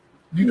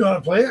 You know how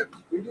to play it?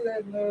 We do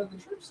that in the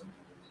church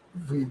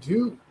sometimes. We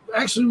do.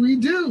 Actually, we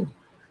do.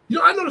 You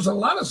know, I notice a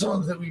lot of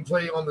songs that we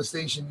play on the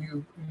station.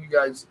 You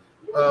guys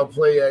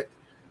play at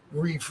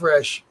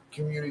Refresh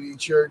Community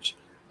Church.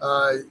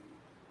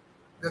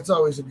 That's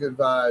always a good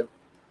vibe.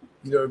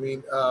 You know what I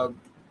mean?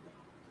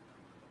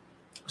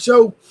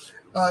 So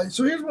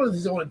here's one of the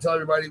things I want to tell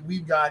everybody.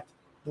 We've got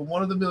the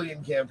One of the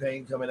Million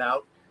campaign coming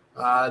out.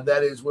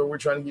 That is where we're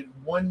trying to get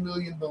 1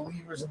 million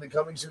believers in the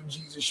Coming Soon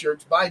Jesus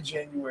shirts by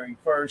January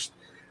 1st.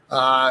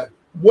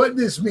 What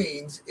this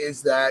means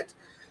is that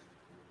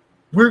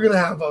we're going to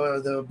have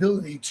the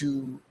ability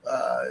to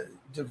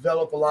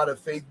develop a lot of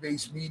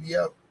faith-based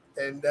media.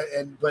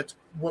 But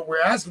what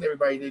we're asking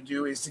everybody to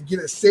do is to get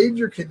a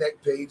Savior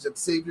Connect page at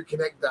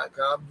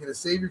SaviorConnect.com, get a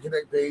Savior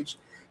Connect page,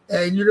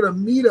 and you're going to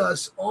meet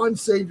us on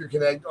Savior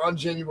Connect on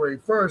January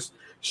 1st,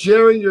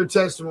 sharing your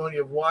testimony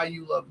of why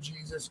you love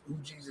Jesus, who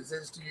Jesus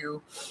is to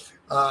you.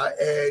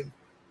 And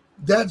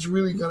that's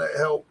really going to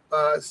help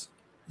us,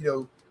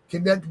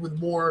 connect with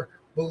more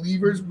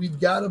believers. We've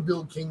got to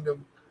build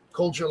kingdom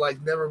culture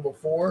like never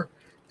before.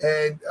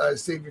 And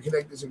Savior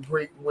Connect is a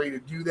great way to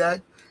do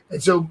that.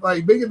 And so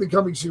by making the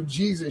Coming Soon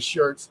Jesus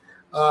shirts,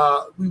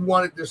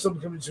 there's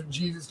something Coming Soon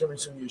Jesus, Coming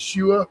Soon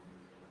Yeshua.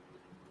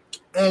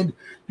 And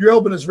you're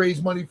helping us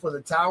raise money for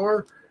the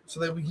tower so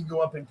that we can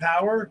go up in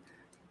power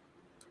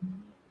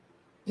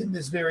in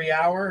this very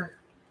hour.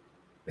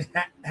 You're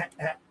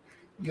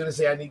going to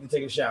say I need to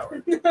take a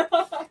shower.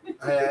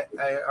 I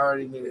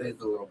already knew it.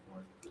 It's a little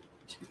more.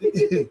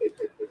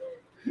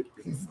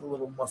 He's a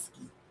little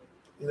musky.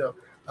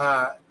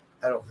 I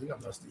don't think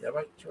I'm musty. Am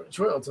I?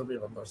 Troy will tell me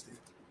if I'm musty.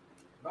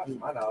 Not to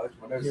my knowledge.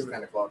 My nose is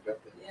kind of clogged up.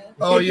 Yeah.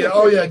 Oh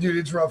yeah, dude,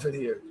 it's rough in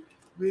here.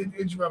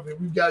 It's rough in here.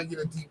 We've got to get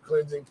a deep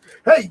cleansing.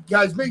 Hey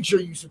guys, make sure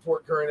you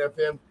support Current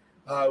FM.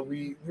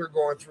 We're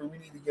going through. We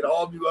need to get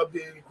all new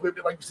updated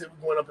equipment. Like we said,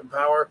 we're going up in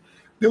power.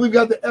 Then we've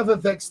got the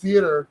FFX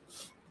Theater.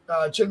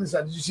 Check this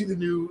out. Did you see the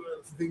new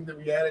thing that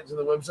we added to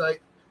the website?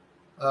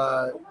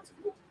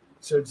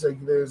 So it's like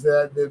there's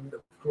that. Then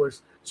of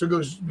course, so it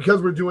goes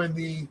because we're doing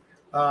the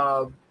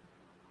One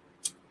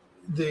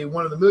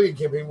of the Million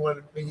campaign. We want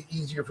to make it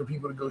easier for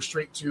people to go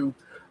straight to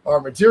our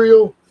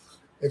material.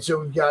 And so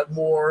we've got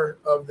more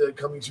of the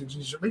Coming Soon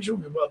Jesus. Make sure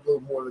we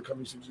upload more of the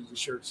Coming Soon Jesus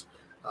shirts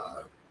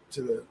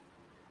to the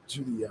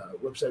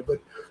website.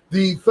 But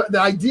the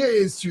idea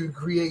is to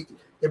create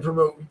and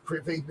promote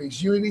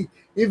faith-based unity.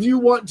 If you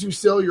want to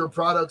sell your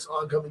products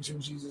on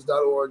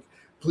comingsoonjesus.org,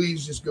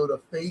 please just go to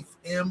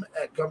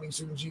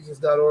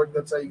faithm@comingsoonjesus.org.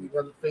 That's how you can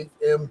go to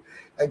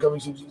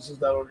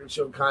faithm@comingsoonjesus.org, and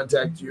she'll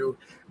contact you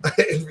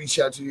and reach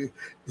out to you.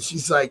 And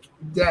she's like,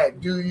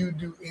 Dad, do you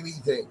do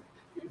anything?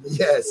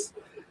 Yes,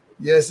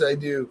 I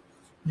do.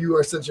 You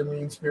are such a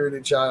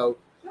mean-spirited child.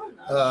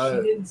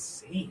 She didn't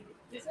say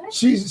it.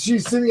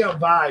 She's sending out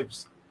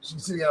vibes.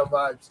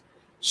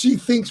 She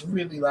thinks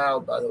really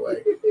loud, by the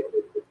way.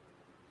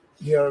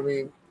 You know what I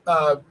mean?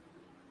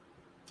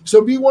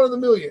 So be one of the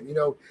million,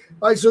 All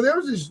right, so there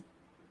was this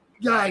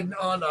guy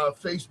on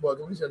Facebook.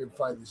 Let me see if I can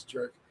find this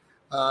jerk.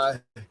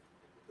 Let's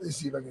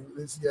see if I can.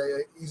 This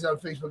guy, he's on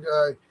Facebook.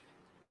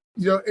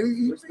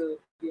 And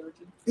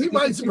he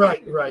might.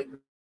 Right.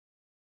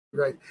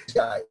 This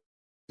guy.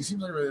 He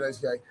seems like a really nice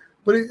guy.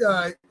 But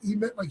he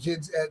met my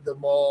kids at the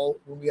mall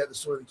when we had the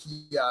sort of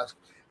kiosk.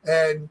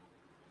 And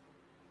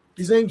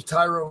his name's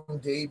Tyrone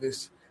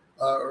Davis,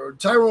 or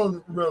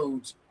Tyrone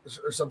Rhodes,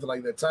 or something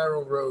like that.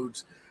 Tyrone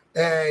Rhodes.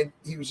 And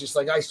he was just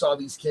like, I saw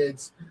these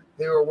kids.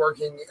 They were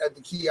working at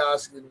the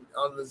kiosk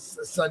on the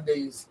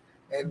Sundays.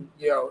 And,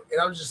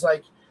 and I was just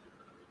like,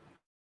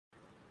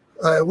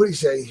 what do you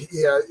say?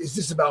 Yeah, is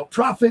this about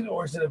profit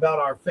or is it about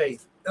our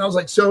faith? And I was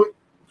like, so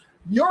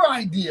your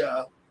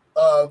idea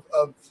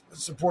of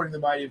supporting the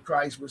body of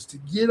Christ was to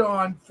get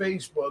on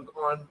Facebook,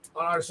 on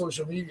our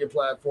social media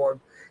platform,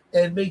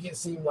 and make it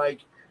seem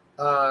like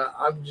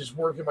I'm just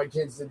working my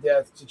kids to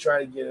death to try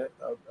to get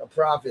a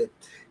profit,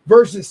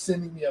 versus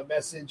sending me a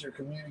message or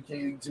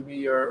communicating to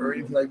me or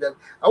anything like that.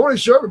 I want to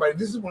show everybody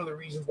this is one of the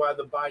reasons why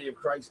the body of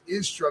Christ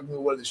is struggling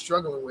with what it's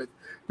struggling with,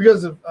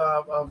 because of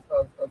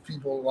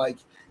people like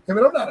him.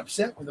 And I'm not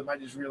upset with him. I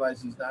just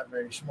realize he's not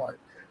very smart.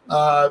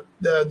 The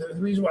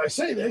reason why I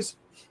say this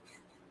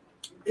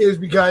is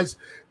because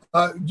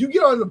you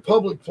get on the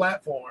public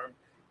platform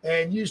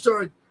and you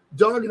start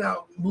dogging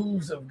out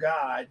moves of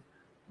God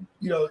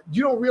you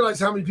don't realize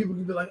how many people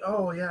can be like,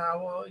 oh yeah,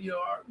 well,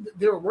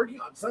 they were working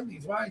on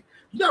Sundays. Why?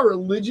 You're not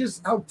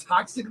religious, how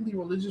toxically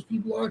religious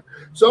people are.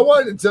 So I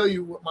wanted to tell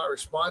you what my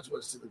response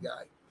was to the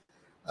guy.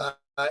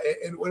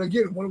 And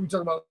when we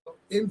talk about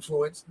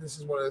influence, this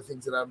is one of the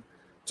things that I'm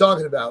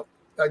talking about.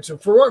 All right, so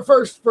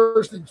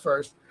first things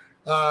first,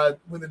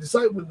 when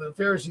the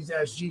Pharisees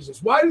asked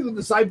Jesus, why do the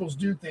disciples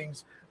do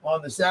things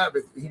on the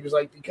Sabbath? He was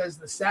like, because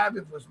the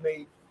Sabbath was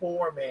made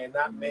for man,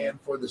 not man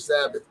for the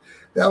Sabbath.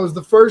 That was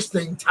the first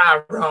thing,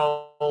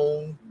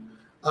 Tyrone.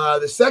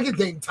 The second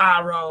thing,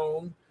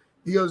 Tyrone,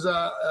 he goes,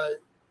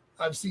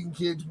 I've seen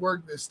kids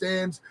work the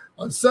stands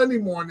on Sunday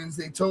mornings.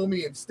 They told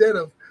me instead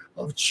of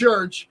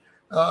church,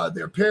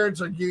 their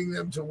parents are getting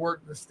them to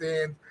work the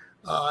stand.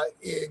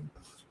 And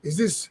is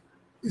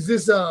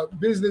this a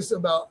business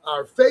about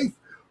our faith,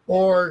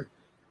 or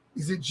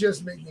is it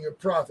just making a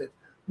profit?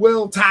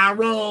 Well,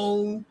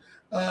 Tyrone,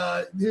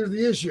 here's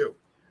the issue.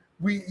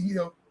 We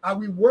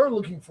were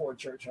looking for a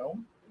church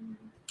home.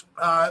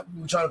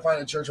 We were trying to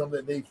find a church home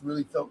that they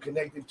really felt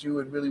connected to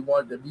and really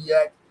wanted to be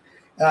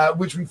at,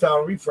 which we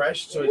found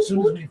refreshed. So as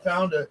soon as we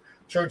found a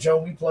church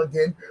home, we plugged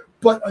in.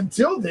 But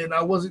until then,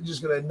 I wasn't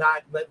just going to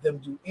not let them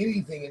do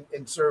anything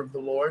and serve the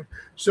Lord.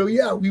 So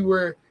yeah, we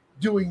were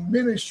doing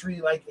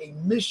ministry, like a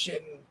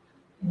mission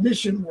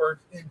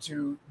work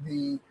into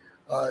the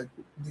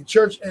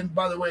church. And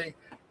by the way,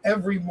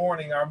 every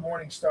morning, our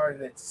morning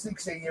started at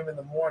 6 a.m. in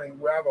the morning,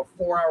 where I have a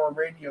 4-hour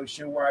radio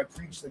show where I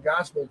preach the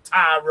gospel,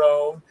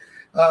 Tyrone.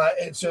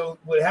 And so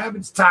what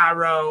happens,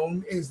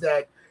 Tyrone, is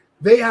that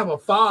they have a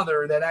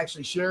father that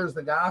actually shares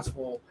the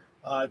gospel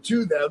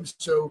to them.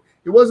 So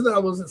it wasn't that I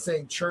wasn't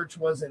saying church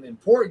wasn't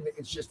important.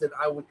 It's just that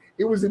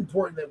it was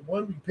important that,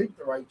 one, we picked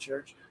the right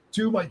church.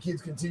 2, my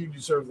kids continue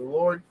to serve the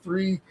Lord.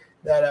 3,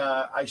 that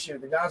I share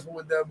the gospel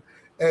with them.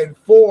 And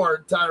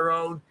 4,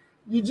 Tyrone,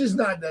 you're just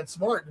not that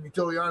smart, to be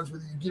totally honest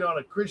with you. You get on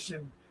a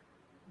Christian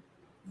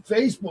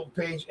Facebook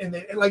page and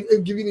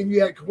if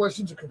you had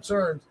questions or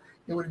concerns,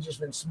 it would have just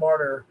been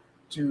smarter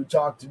to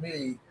talk to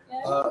me. Yeah,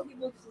 I think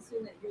people just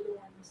assume that you're the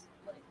ones,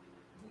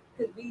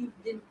 because we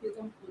didn't feel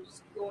comfortable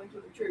just going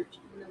to the church,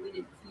 even though we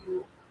didn't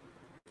feel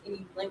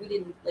we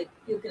didn't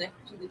feel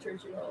connected to the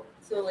church at all.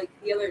 So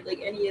any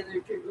other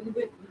church, we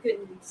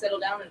couldn't settle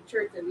down in a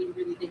church that we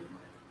really didn't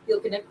feel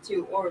connected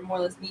to, or more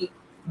or less be.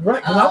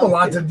 Right, because I'm a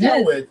lot to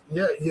deal with.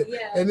 Yeah.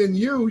 And then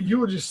you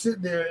would just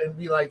sit there and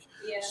be like,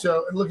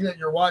 so looking at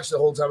your watch the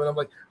whole time. And I'm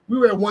like, we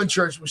were at one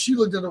church where she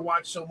looked at her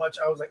watch so much,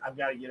 I was like, I've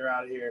got to get her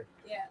out of here.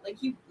 Yeah,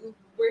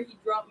 where he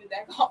dropped me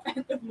back off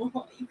at the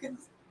mall. You could.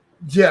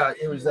 Yeah,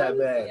 it was that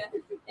bad. Yeah,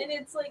 and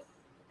it's like,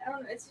 I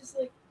don't know. It's just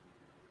like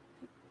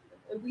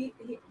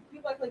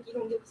people act like you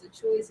don't give us a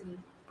choice, and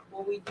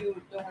what we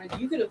don't want to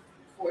do. You could have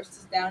forced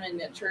us down in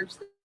a church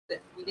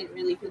that we didn't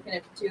really feel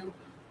connected to,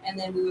 and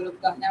then we would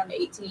have gotten down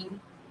to 18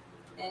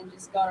 and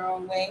just gone our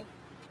own way.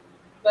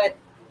 But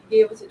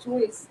you gave us a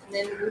choice, and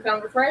then we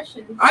found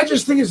refreshing. I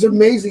just think it's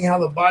amazing how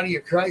the body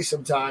of Christ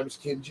sometimes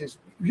can just,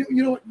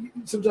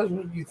 sometimes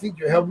when you think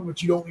you're helping,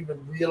 but you don't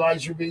even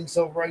realize you're being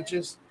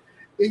self-righteous.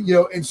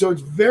 And so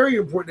it's very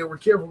important that we're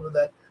careful with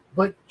that.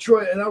 But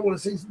Troy, and I want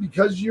to say,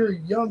 because you're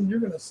young, you're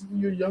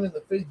young in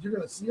the faith, you're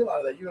going to see a lot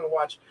of that. You're going to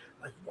watch,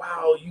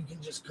 wow, you can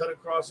just cut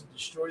across and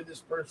destroy this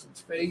person's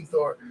faith,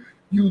 or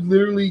you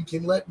literally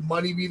can let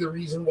money be the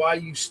reason why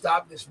you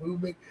stop this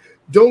movement.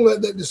 Don't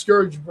let that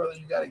discourage you, brother.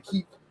 You got to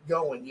keep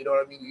going. You know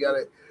what I mean? You got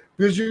to,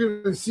 because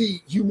you're going to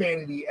see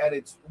humanity at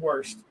its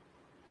worst,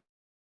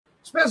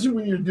 especially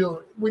when you're in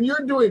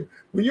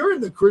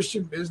the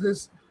Christian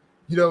business,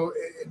 and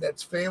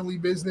that's family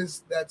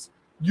business.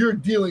 You're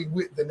dealing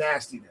with the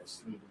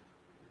nastiness.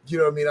 You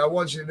know what I mean? I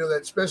want you to know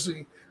that,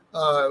 especially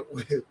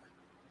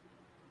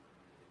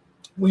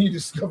when you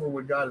discover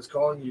what God is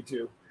calling you to.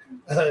 You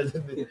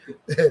know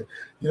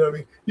what I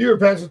mean? You hear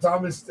Pastor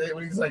Thomas say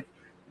when he's like,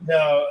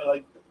 no,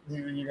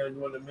 you're going to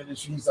go into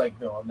ministry. He's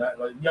like, no, I'm not.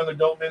 Young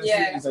adult ministry.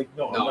 Yeah. He's like,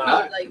 no, I'm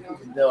not.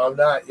 No, I'm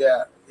not.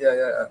 Yeah.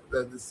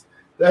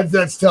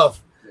 That's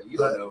tough. Yeah, you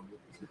don't know.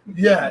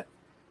 Yeah.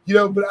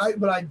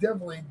 But I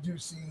definitely do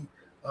see,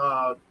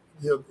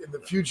 in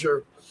the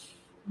future,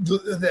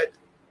 that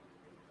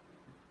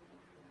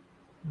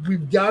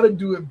we've got to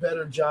do a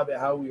better job at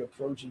how we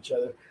approach each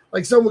other.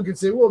 Like someone could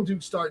say, well,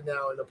 Duke, start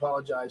now and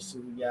apologize to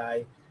the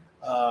guy.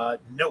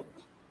 No,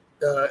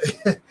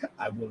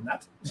 I will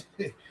not.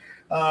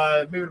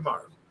 Maybe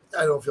tomorrow.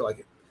 I don't feel like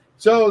it.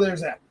 So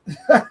there's that.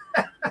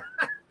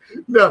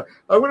 No,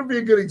 I want to be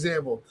a good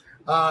example.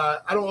 I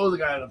don't owe the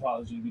guy an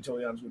apology, to be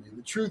totally honest with you.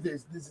 The truth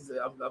is,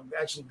 I'm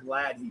actually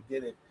glad he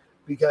did it,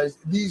 because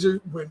these are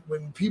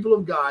when people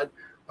of God,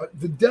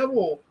 the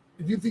devil,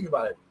 if you think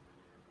about it,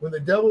 when the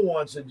devil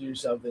wants to do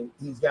something,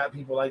 he's got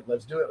people like,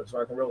 let's do it, let's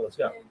rock and roll, let's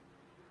go.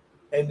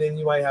 And then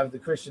you might have the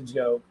Christians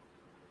go,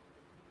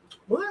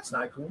 well, that's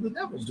not cool. The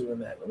devil's doing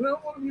that. We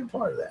don't want to be a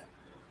part of that.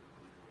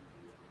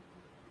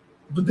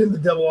 But then the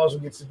devil also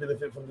gets the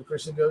benefit from the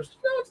Christian goes,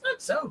 no, it's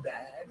not so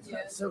bad. It's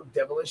not so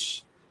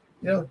devilish.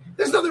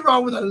 There's nothing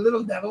wrong with a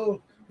little devil.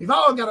 We've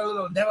all got a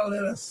little devil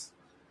in us.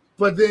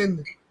 But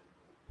then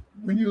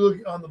when you look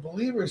on the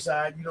believer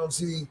side, you don't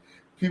see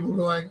people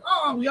going,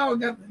 oh, we all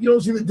got, you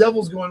don't see the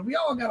devils going, we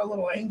all got a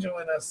little angel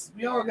in us.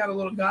 We all got a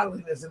little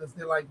godliness in us.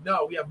 They're like,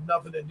 no, we have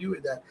nothing to do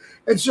with that.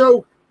 And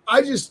so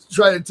I just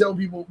try to tell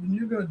people, when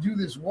you're going to do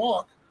this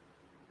walk,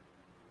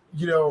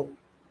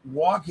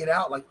 walk it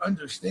out, like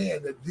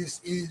understand that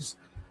this is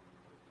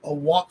a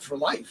walk for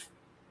life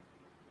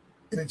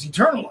and it's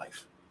eternal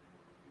life.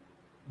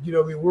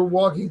 We're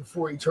walking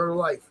for eternal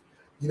life,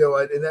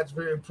 and that's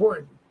very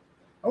important.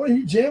 I want to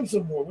hear you jam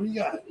some more. What do you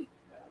got?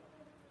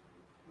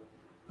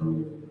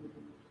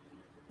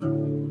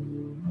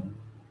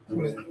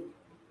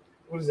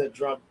 What is that?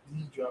 Drop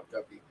D, drop D.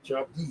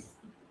 Drop D.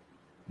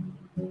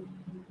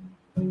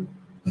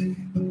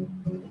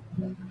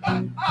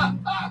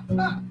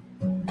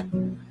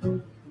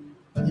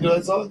 You know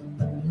that song?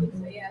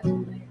 Yeah.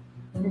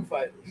 Foo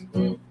Fighters.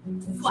 Foo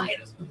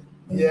Fighters.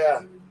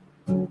 Yeah.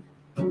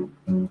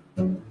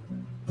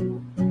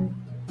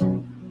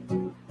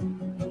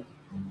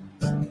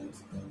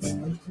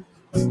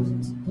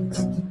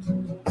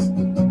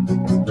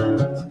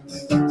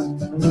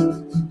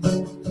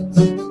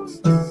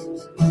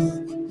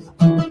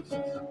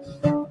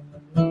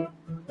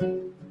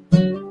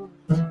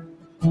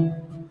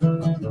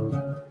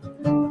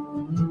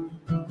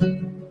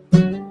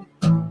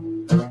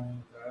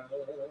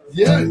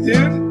 Yeah,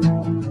 dude.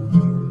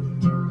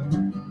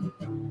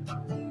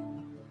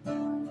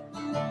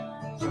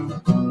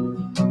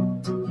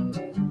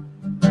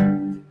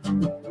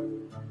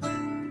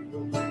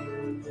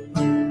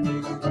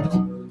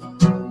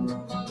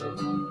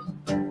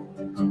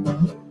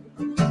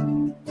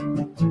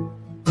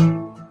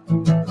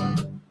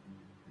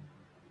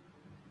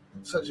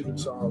 Such a good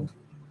song.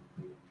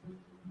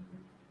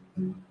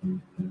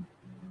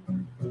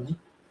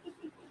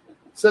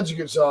 Such a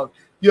good song.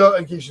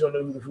 In case you don't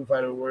know who the Foo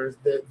Fighters were,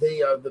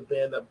 they are the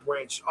band that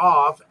branched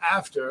off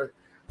after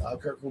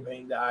Kurt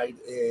Cobain died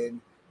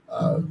and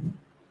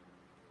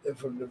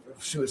from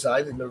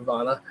suicide in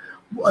Nirvana.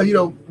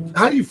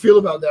 How do you feel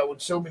about that when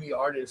so many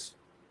artists,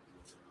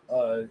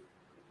 so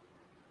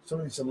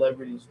many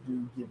celebrities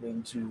do give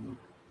into,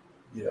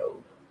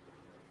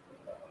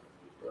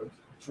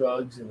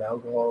 drugs and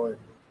alcohol and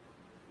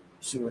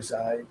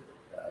suicide?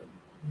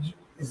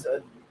 Is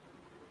that...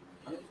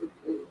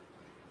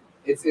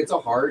 It's a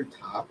hard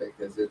topic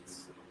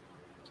because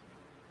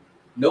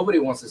nobody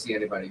wants to see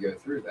anybody go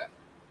through that,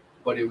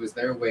 but it was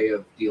their way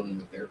of dealing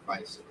with their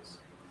vices.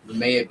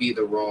 May it be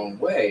the wrong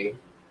way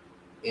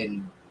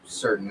in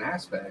certain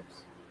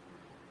aspects,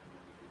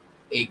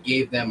 it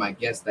gave them, I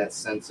guess, that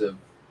sense of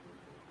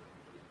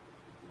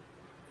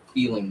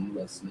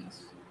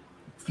feelinglessness.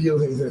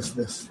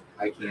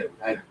 I can't.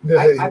 I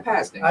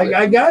passed it.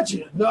 I got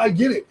you. No, I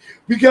get it.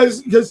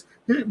 Because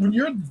when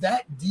you're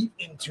that deep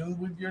in tune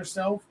with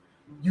yourself,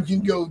 you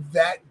can go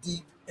that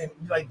deep and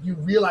like you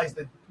realize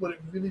that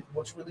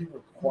what's really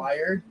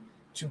required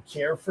to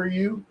care for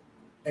you,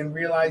 and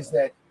realize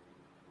that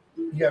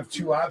you have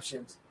two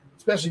options,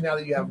 especially now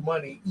that you have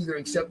money. Either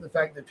accept the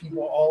fact that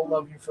people all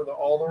love you for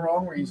all the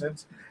wrong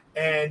reasons,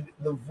 and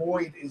the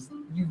void is,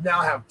 you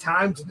now have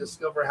time to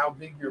discover how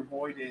big your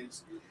void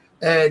is.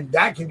 And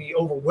that can be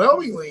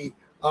overwhelmingly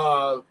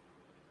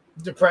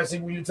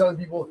depressing when you're telling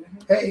people,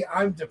 hey,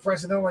 I'm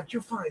depressed. And they're like,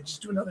 you're fine.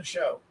 Just do another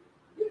show.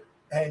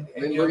 And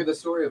then you look at the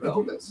story of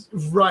Elvis.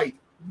 Right.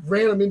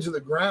 Ran him into the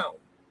ground.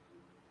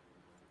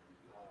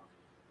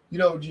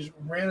 Just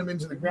ran him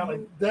into the ground.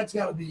 Like, that's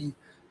got to be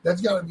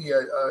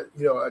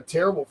a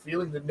terrible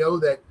feeling to know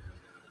that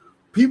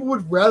people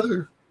would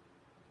rather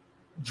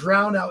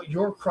drown out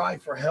your cry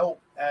for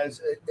help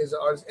as an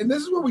artist. And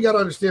this is what we got to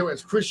understand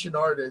as Christian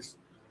artists.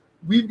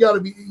 We've got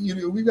to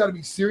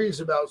be serious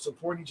about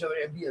supporting each other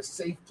and be a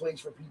safe place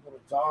for people to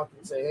talk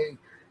and say, hey,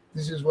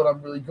 this is what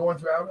I'm really going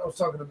through. I was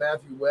talking to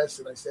Matthew West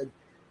and I said,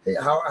 hey,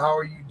 how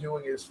are you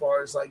doing as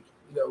far as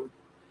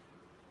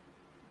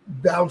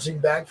bouncing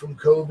back from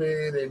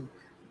COVID, and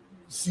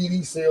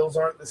CD sales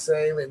aren't the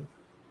same. And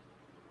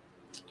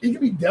it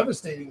can be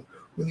devastating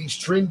when these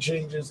trend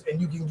changes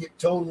and you can get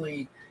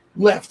totally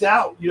left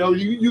out.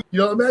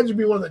 Imagine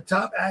being one of the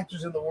top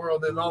actors in the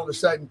world and all of a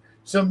sudden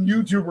some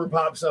YouTuber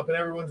pops up and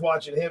everyone's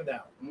watching him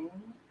now. Mm-hmm.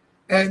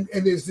 And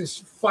there's this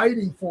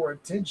fighting for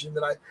attention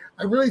that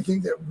I really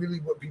think that really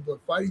what people are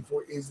fighting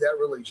for is that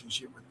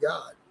relationship with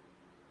God.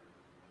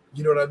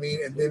 You know what I mean?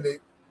 And then they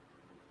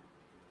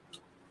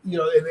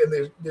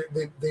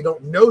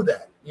don't know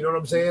that. You know what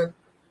I'm saying?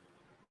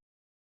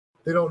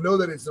 They don't know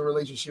that it's the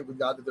relationship with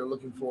God that they're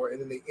looking for.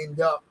 And then they end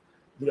up,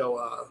 and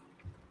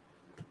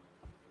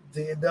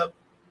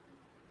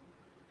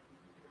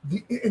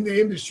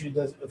the industry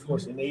does, of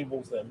course,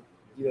 enables them.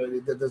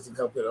 That doesn't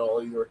help it at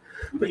all either.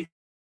 But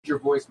your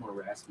voice more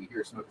raspy.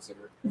 Here, smoke a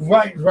cigarette.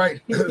 Right.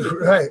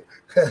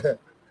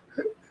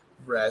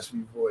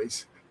 Raspy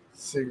voice,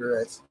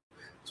 cigarettes.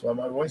 That's why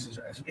my voice is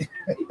raspy.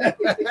 But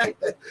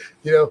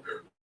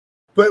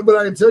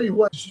I can tell you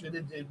what,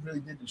 it really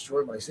did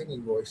destroy my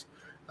singing voice.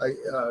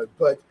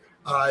 But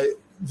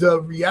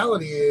the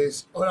reality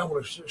is, I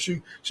want to show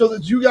you so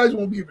that you guys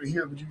won't be able to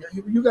hear, but you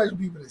guys will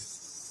be able to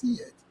see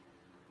it.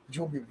 but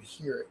you won't be able to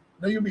hear it.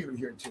 No, you'll be able to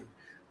hear it too.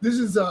 This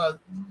is so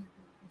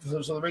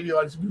the radio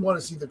audience. If you want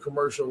to see the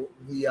commercial,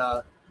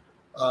 the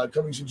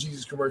Coming Soon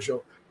Jesus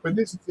commercial, but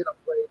this is it. I'm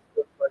playing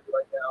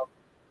right now,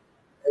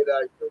 and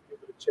you'll be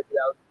able to check it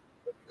out.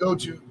 Go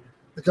to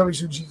the Coming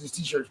Soon Jesus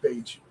T-shirts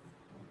page.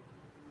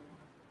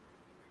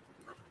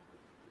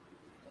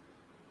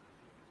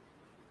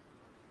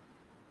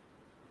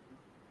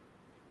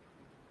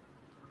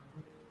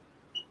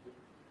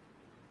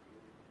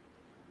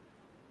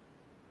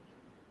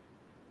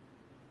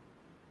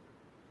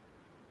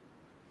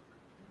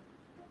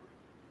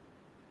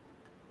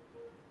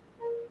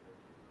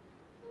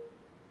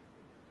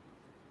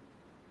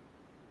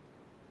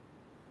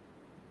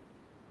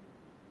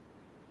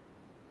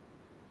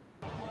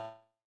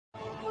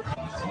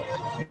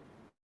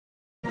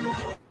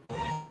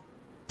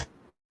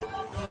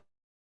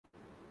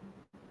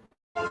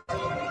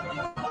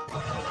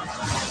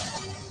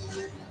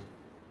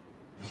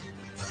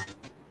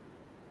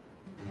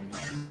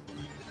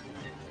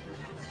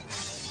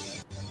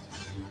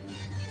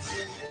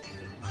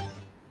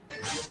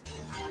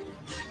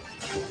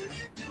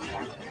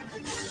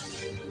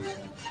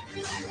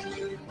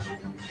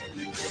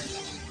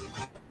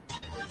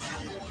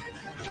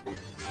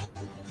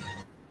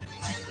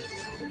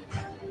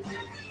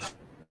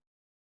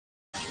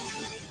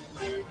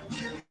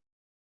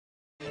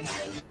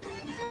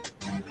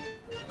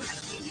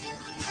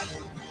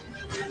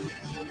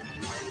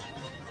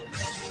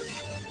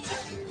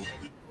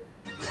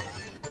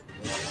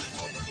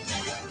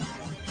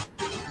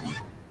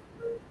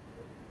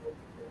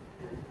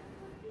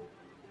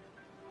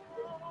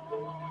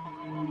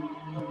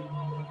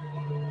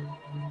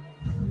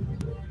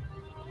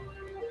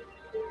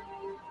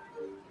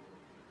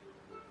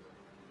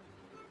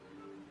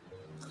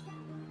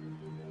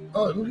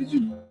 Oh, look at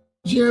you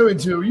jamming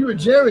to. You were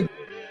jamming.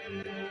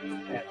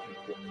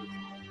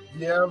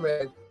 Yeah,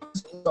 man.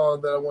 This song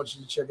that I want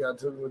you to check out.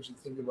 Tell me what you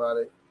think about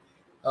it.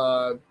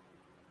 I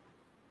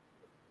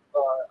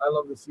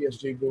love the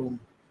CSJ Boom.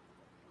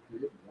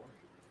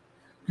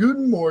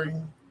 Guten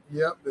Morgen.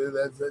 Yep,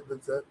 that's it.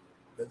 That's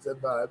that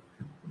vibe.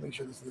 Make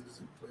sure this thing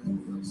doesn't play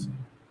anything else.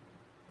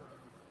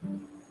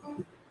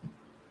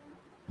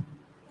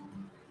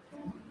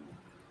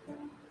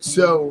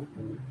 So,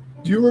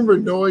 do you remember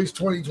Noise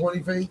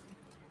 2020, Faith?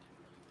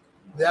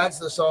 That's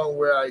the song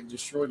where I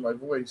destroyed my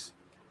voice.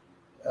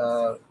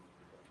 Oh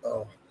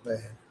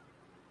man,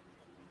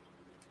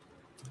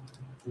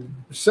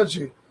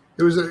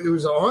 it was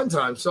an on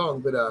time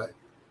song, but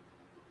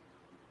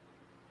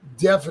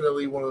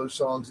definitely one of those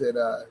songs that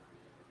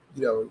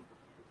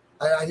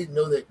I didn't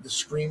know that the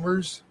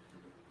screamer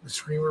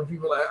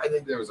people. I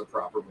think There was a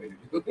proper way to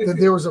do it. that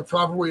there was a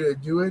proper way to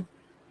do it.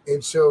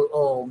 And so,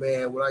 oh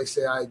man, when I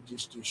say I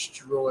just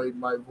destroyed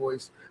my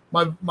voice,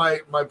 my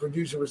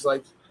producer was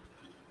like,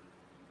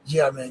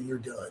 "Yeah, man, you're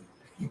done."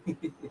 And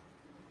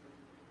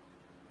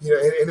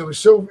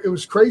it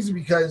was crazy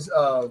because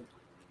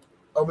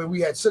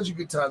we had such a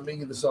good time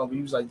making the song. But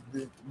he was like,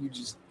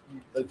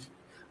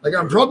 like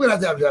I'm probably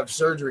gonna have to have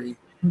surgery,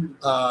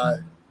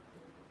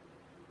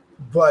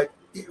 but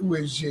it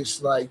was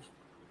just like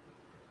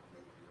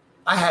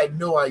I had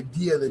no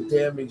idea the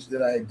damage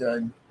that I had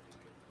done.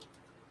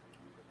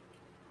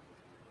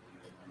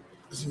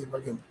 Let's see if I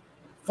can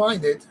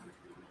find it.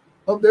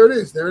 Oh, there it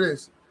is.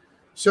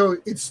 So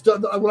it's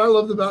what I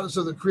loved about it.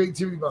 So the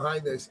creativity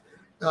behind this,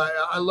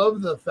 I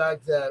love the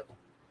fact that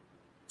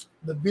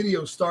the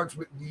video starts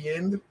with the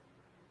end,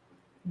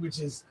 which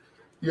is,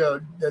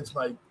 that's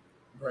my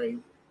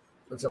brain.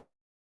 That's how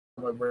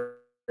my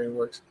brain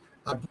works.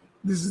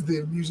 This is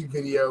the music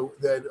video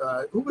that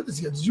who put this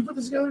together? Did you put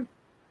this together?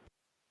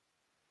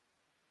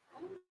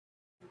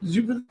 Did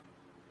you put?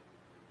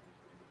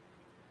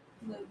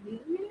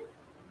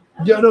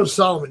 Yeah, no,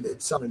 Solomon did.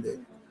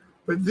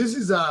 But this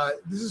is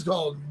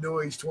called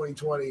Noise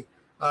 2020.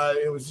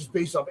 It was just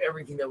based off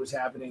everything that was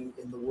happening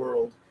in the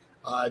world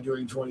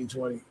during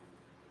 2020.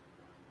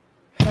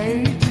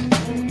 Hate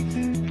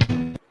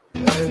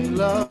and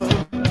love,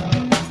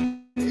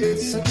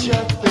 it's such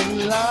a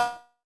thin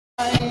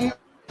line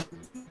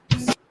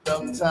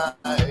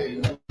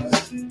sometimes.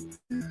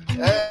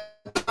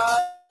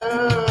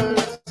 And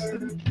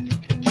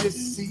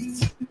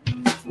deceit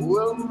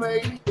will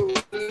make you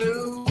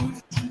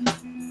lose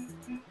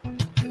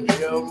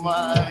your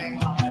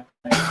mind.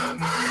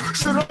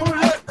 So don't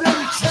let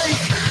them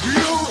take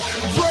you,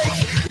 break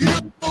you,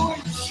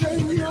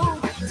 shame you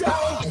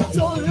down.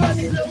 Don't let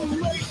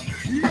them make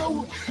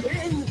you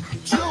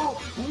into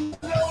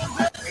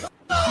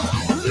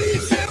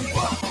these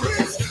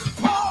hypocrites.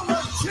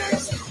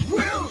 Politics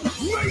will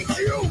make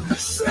you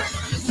sick.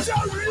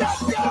 Don't let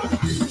them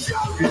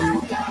take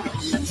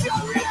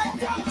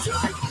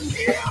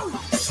you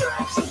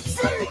sick.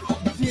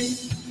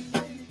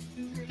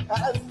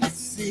 As the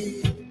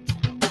sea,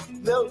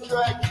 they'll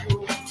drag you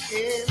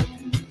in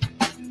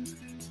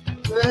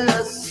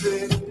their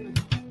sin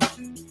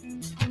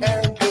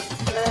and the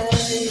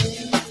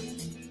pain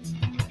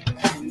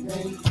and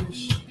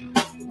anguish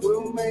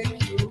will make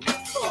you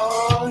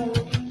all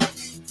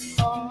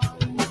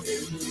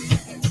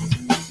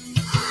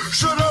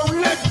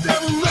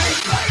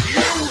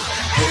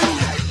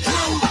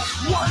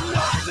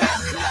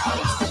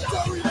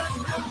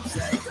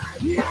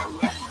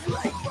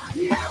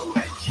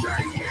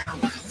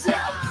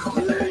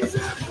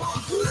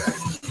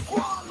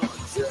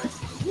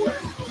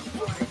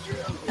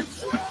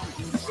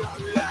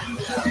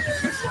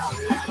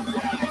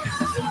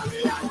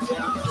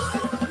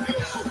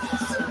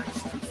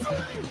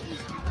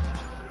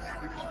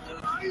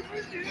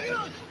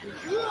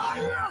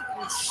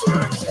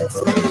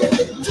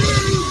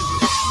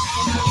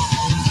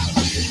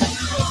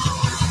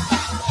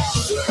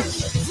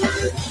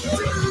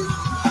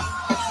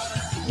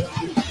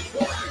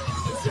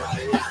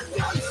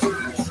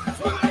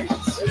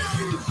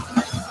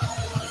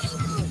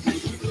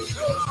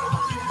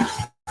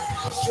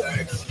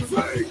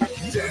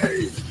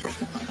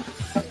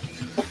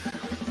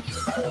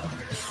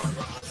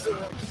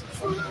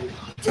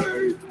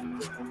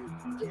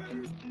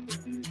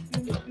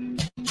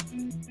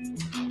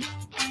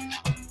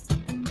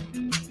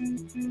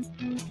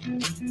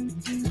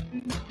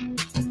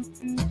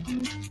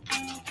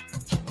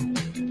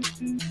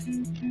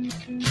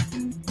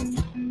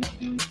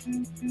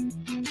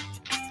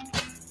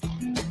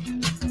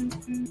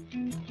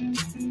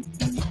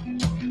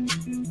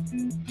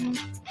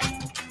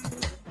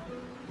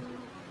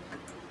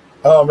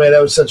Oh man,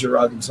 that was such a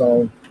rocking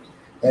song.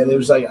 And it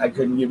was like I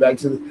could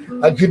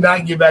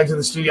not get back to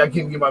the studio. I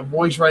couldn't get my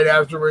voice right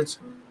afterwards.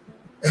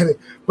 And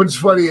what's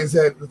funny is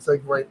that it's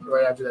like right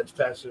after that's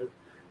Pastor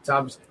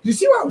Thomas. Do you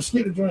see why I was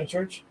scared to join a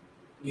church?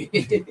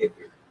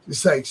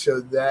 It's like,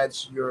 so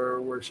that's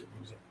your worship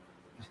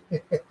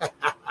music.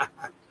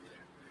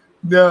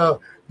 No,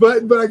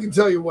 but I can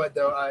tell you what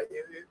though,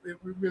 it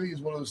really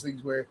is one of those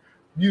things where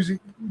music,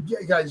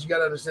 guys, you got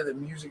to understand that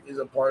music is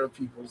a part of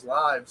people's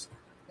lives.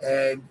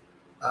 And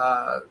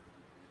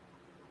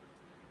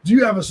do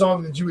you have a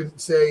song that you would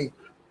say,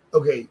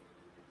 okay,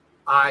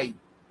 I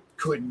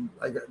couldn't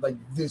like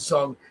this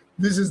song?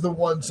 This is the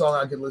one song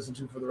I could listen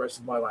to for the rest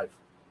of my life.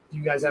 Do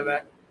you guys have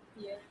that?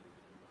 Yeah.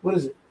 What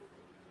is it?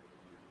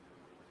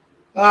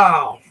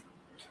 Oh,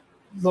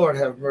 Lord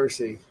have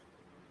mercy.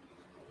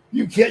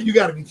 You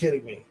got to be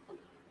kidding me.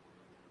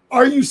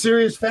 Are you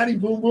serious, Fatty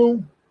Boom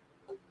Boom?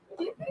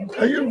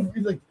 Are you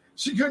like,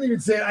 she couldn't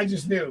even say it, I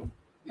just knew.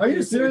 Are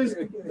you serious?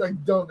 Like,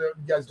 you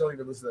guys don't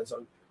even listen to that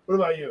song. What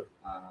about you?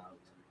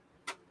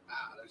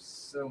 There's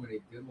so many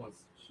good ones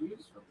to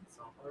choose from. It's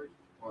not hard.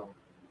 Well,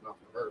 not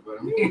for her, but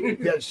I mean.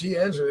 Yeah, she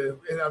answered it,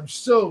 and I'm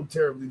so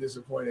terribly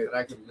disappointed. That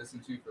I can listen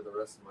to for the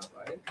rest of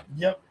my life.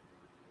 Yep.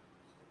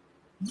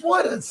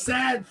 What a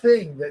sad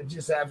thing that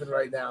just happened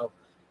right now.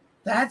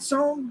 That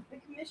song? The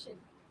commission.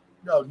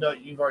 No,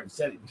 you've already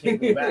said it. You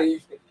can't go back. You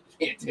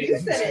can't take You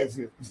it. said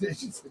it.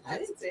 I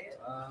didn't say it.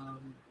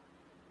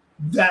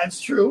 That's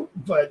true,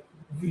 but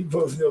we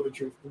both know the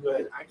truth. Go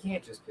ahead. I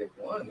can't just pick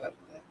one.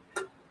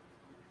 If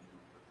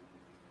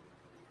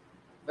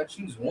I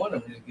choose one,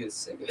 I'm just get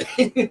sick of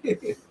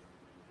it.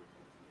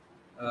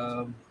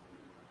 I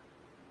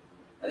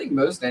think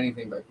most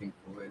anything by Pink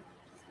Floyd.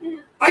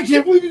 I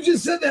can't believe you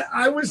just said that.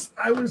 I was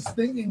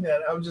thinking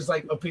that. I was just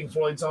like a Pink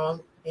Floyd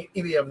song.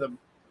 Any of them,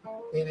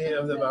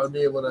 I would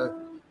be able to.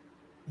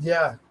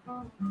 Yeah,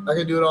 I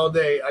could do it all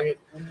day.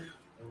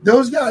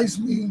 Those guys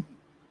mean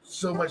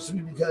so much to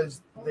me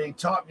because they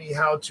taught me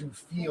how to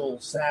feel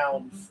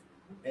sound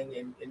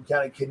and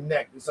kind of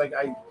connect. It's like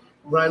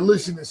when I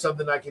listen to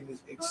something, I can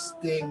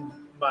extend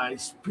my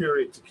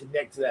spirit to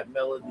connect to that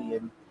melody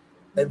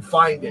and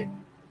find it.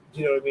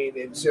 You know what I mean?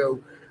 And so,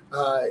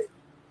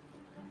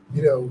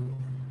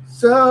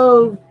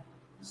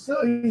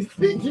 so you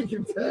think you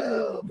can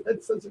tell?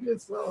 That's such a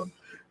good song.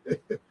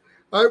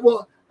 All right,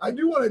 well, I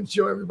do want to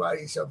show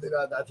everybody something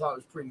I thought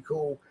was pretty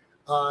cool.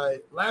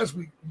 Last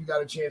week you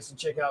got a chance to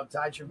check out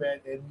Ty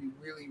Trebet, and you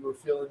really were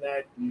feeling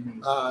that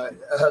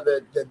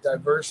that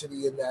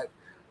diversity in that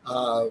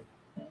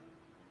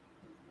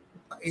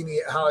any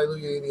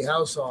Hallelujah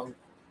Anyhow song.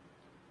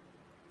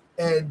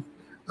 And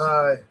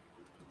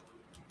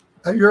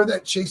have you heard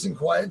that Chasing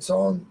Quiet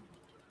song?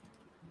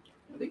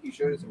 I think you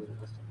showed it to me.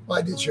 Well,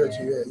 I did show it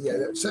to you. Yeah,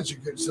 that's such a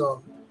good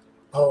song.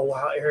 Oh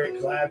wow,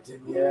 Eric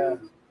Clapton, yeah.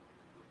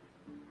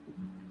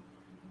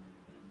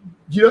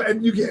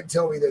 And you can't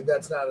tell me that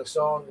that's not a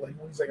song. Like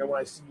he's like, "I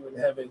want to see you in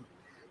heaven."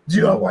 Do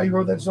you know why he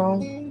wrote that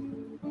song?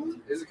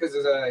 Is it because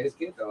his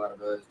kid fell out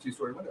of a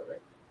 2-story window, right?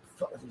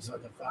 It was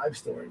like a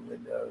 5-story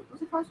window.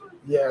 Was it 5-story?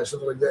 Yeah,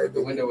 something like that.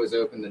 The window was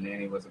open. The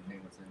nanny wasn't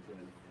paying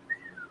attention.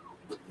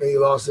 And he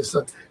lost his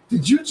son.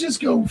 Did you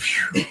just go?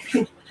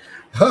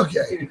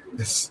 Okay.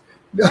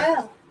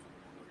 No,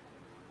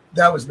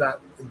 that was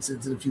not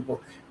insensitive,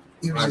 people.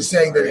 He was just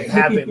saying that it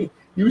happened.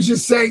 He was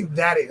just saying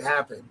that it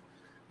happened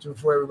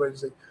before everybody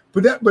said.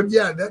 But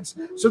yeah, that's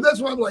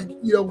why I'm like,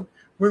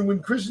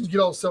 when Christians get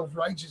all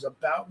self-righteous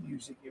about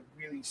music, it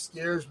really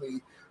scares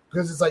me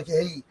because it's like,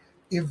 hey,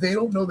 if they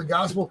don't know the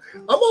gospel,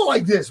 I'm all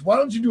like this. Why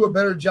don't you do a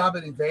better job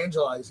at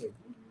evangelizing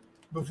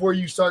before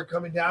you start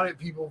coming down at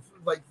people?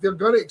 Like they're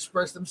going to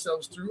express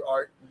themselves through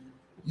art.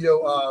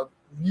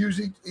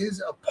 Music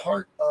is a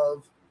part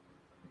of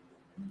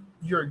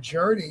your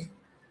journey,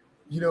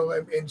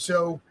 and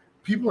so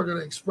people are going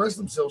to express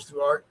themselves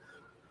through art.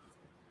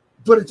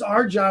 But it's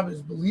our job as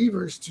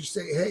believers to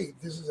say, hey,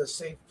 this is a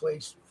safe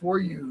place for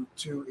you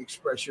to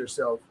express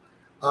yourself.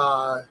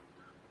 And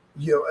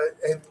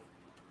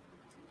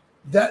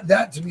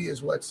that to me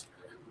is what's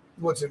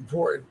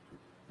important.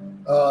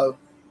 Let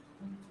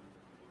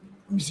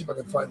me see if I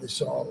can find this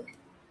song.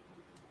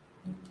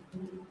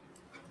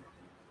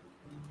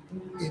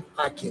 If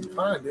I can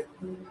find it.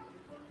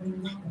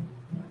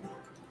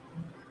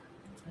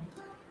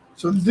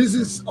 So this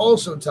is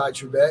also Ty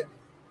Trebet.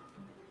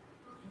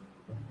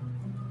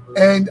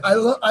 And I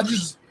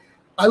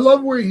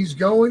love where he's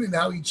going and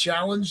how he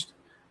challenged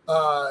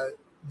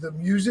the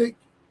music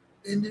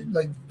in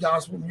like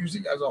gospel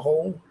music as a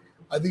whole.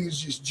 I think it's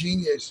just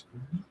genius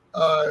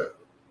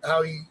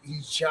how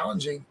he's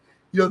challenging,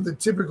 the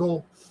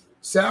typical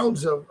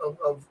sounds of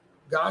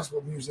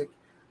gospel music.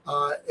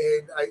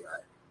 And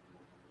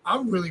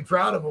I'm really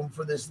proud of him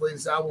for this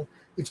latest album.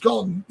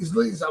 His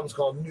latest album's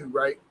called New,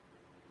 right?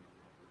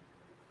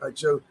 All right,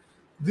 so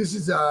this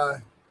is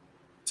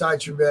Ty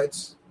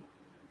Tribet's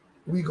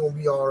We Gonna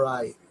Be All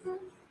Right.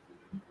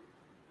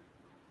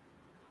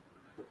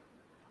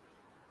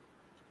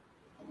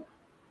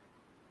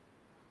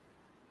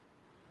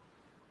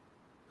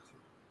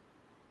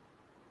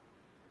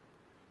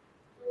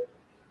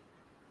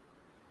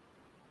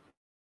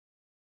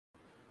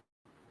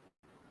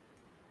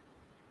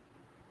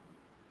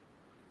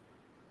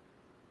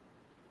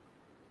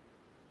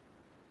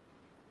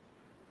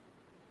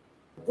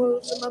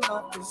 Words in my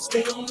mouth is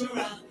staying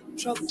around.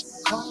 Trouble,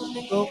 come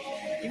and go.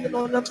 Even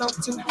on the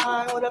mountain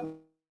high or the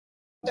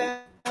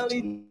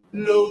valley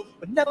low,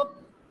 but never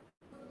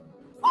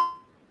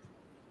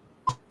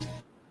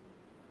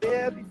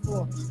there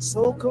before.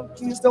 So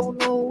confused, don't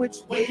know which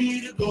way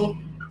to go.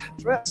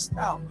 Dressed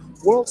out,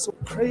 world so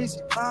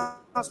crazy, might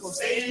as well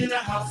stay in the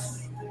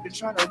house. Been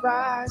trying to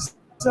rise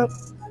up,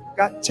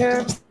 got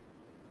terrors.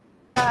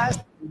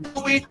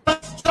 We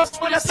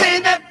just wanna say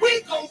that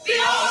we gon' be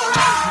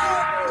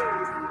alright.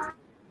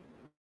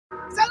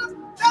 Tell us.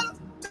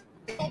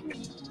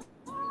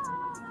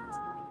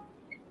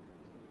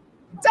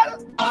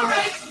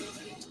 Alright.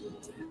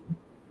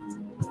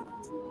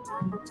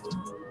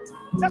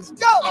 Let's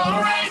go.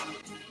 Alright.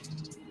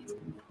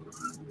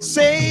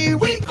 Say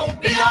we gon'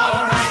 be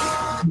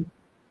alright.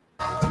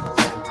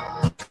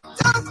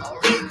 Tell us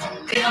we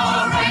gon' be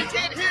alright.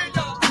 Can't hear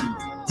y'all.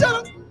 Tell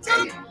us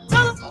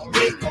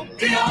we gon'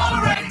 be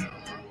alright.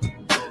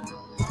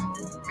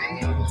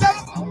 Tell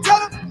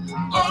us,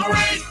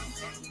 alright.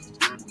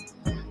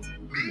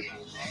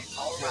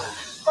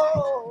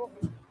 Oh,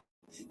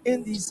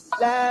 in these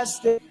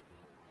last days,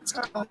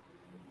 time,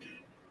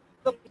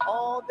 look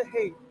all the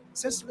hate,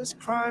 senseless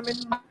crime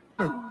and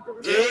murder,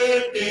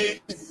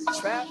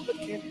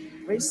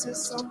 trafficking,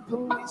 racism,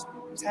 police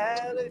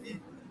brutality,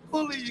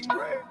 bullying,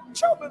 rape,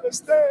 trouble and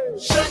stay.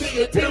 Show me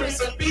the appearance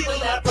of people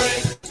I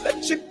pray.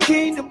 Let your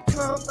kingdom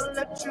come and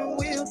let your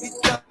will be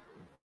done.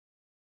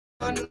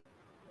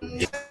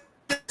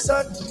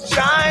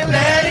 Sunshine,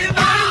 let it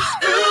rise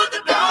through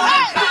the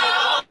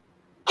dark.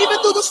 Even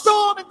through the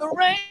storm and the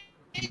rain.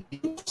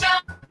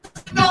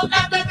 No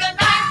matter the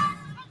night,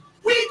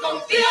 we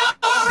gon' be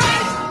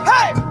alright.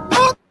 Hey,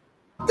 hold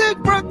the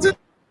breath to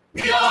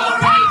be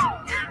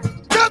alright.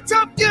 Tell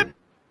time get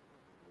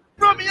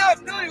from me, I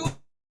know you.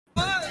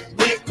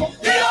 We gon'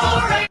 be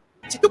alright.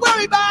 Don't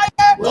worry about it.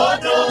 Oh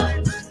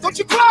no. Don't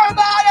you cry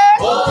about it.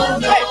 Oh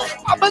no. Hey,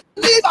 I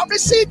believe I'm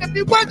receiving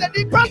the word that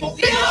he brought me.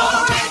 Be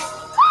alright.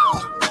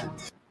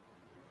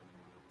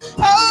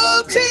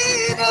 Oh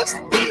Jesus,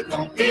 we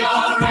gon' be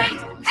alright.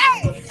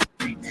 Hey,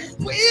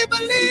 we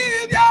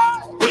believe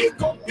ya. We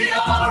gon' be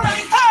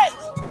alright. Hey,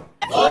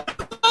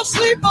 don't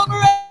sleep on the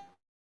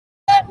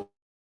red.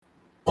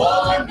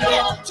 Oh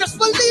no, just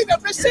believe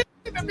and receive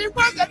every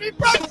word that he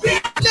brought me.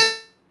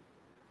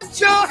 Lift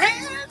your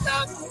hands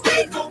up.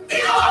 We gon'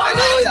 be alright.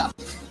 Hallelujah.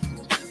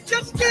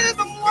 Just give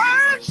him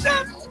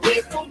worship.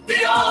 We gon'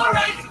 be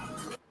alright.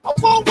 I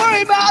won't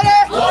worry about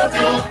it. Oh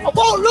no, I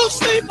won't lose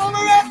sleep on the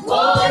red.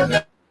 Oh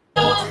no.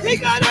 He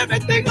got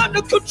everything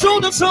under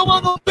control, and so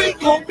on the beat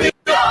gon' be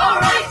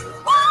alright.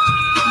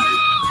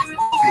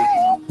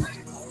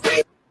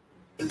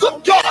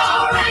 Good God,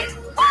 alright.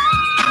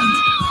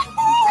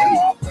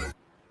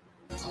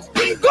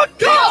 Good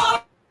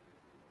God,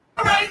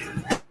 alright.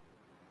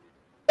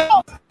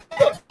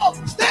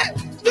 Stand,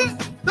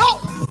 no,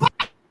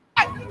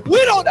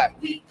 we know that.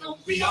 We gon'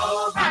 be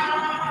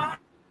alright.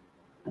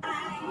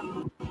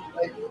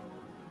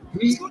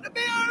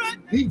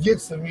 He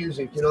gets the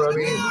music, you know what I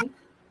mean?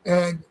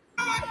 And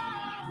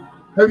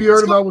have you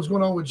heard about what's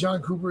going on with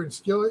John Cooper and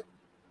Skillet?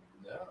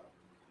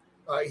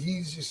 No.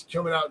 He's just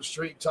coming out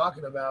straight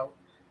talking about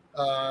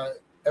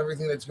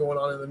everything that's going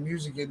on in the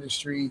music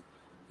industry,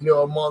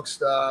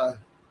 amongst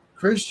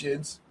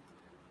Christians,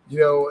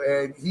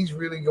 and he's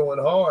really going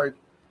hard.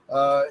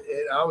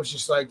 And I was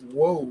just like,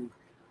 whoa,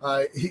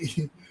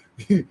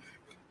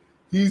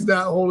 he's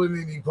not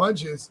holding any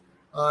punches.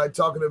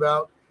 Talking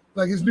about,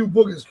 like, his new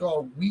book is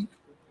called Weak,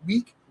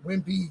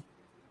 Wimpy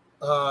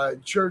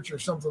Church or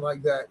something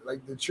like that.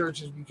 Like, the church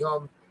has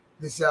become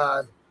this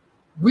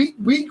weak,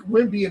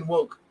 wimpy, and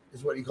woke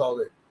is what he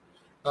called it.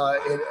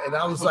 And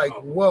I was like,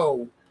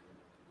 whoa,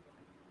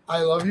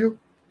 I love you.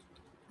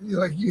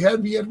 Like, you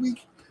had me at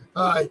weak.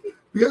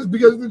 Because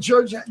the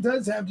church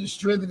does have to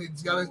strengthen it.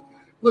 It's got to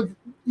look,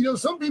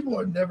 some people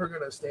are never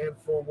going to stand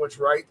for what's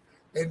right.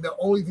 And the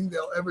only thing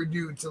they'll ever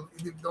do,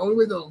 the only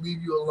way they'll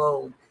leave you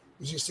alone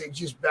is just say,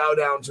 just bow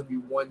down to me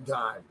one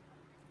time.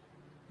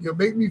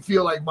 Make me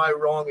feel like my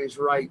wrong is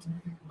right.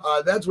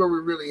 That's where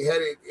we're really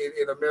headed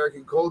in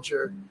American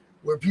culture.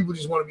 where people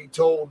just want to be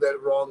told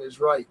that wrong is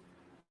right.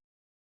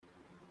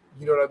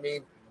 You know what I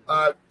mean?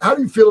 How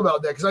do you feel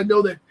about that? Because I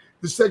know that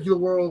the secular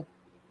world,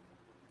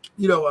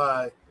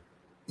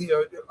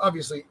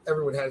 obviously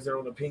everyone has their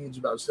own opinions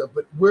about stuff,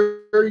 but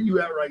where are you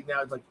at right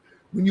now? It's like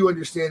when you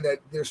understand that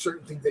there's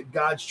certain things that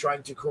God's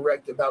trying to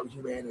correct about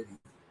humanity.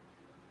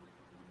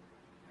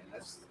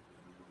 And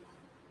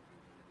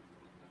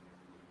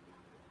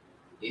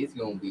it's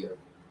going to be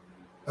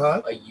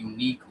a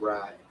unique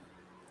ride,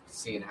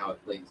 seeing how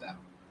it plays out.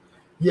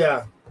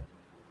 Yeah,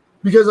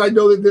 because I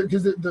know that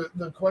because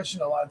the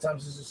question a lot of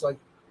times is just like,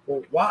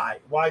 well, why?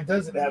 Why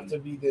does it have to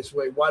be this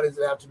way? Why does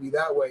it have to be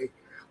that way?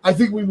 I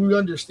think when we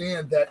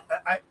understand that,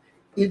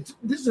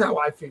 this is how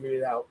I figured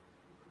it out.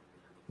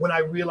 When I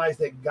realized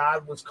that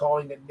God was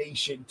calling a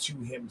nation to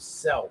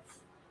Himself,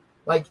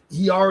 like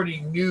He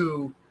already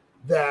knew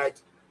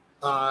that.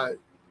 I'll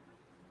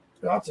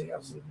take it.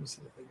 Let me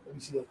see the thing. Let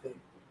me see that thing.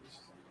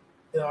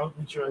 I'll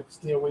make sure I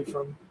stay away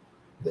from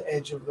the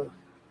edge of the.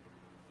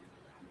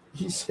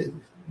 He said,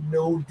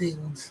 "No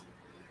dings."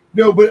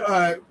 No, but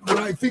when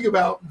I think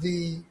about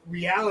the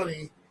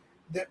reality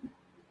that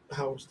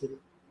how else did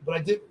it? But I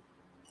did.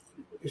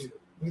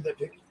 Read that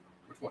picture.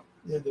 Which one?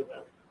 Yeah, the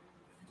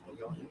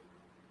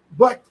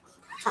but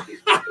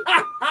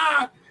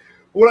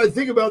when I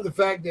think about the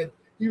fact that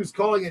He was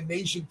calling a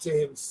nation to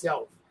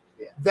Himself,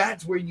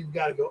 that's where you've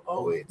got to go.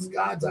 Oh, it's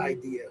God's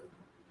idea.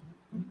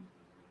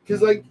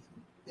 Because, like,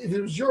 if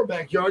it was your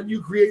backyard,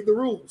 you create the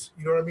rules.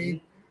 You know what I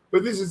mean?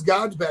 But this is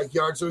God's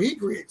backyard, so He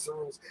creates the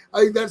rules.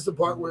 I think that's the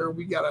part where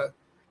we got to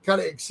kind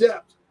of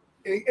accept.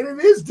 And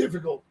it is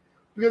difficult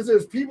because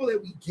there's people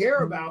that we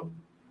care about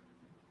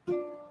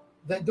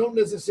that don't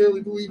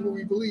necessarily believe what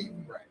we believe.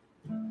 Right.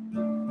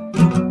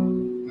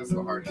 That's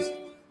the hardest,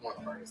 one of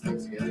the hardest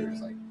things to get there.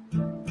 Is like,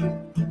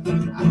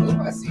 I hope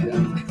I see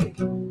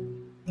that.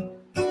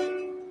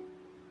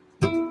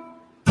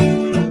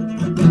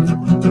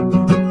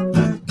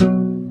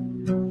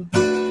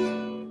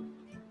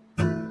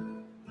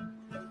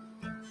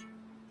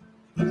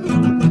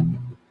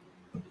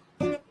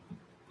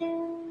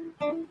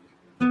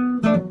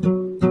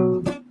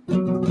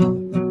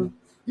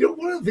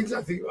 One of the things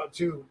I think about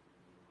too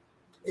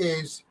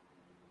is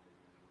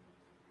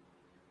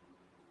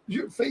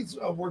your Faith's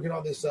working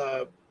on this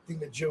thing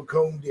that Joe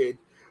Cohn did.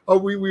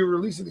 We were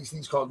releasing these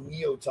things called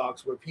Neo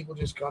Talks where people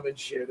just come and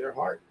share their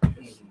heart.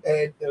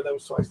 And that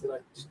was twice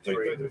tonight,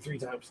 three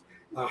times.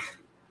 I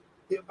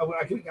could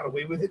have got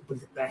away with it, but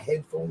the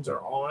headphones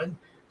are on.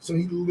 So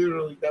he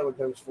literally, that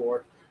was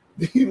for.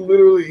 He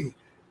literally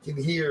can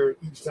hear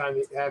each time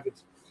it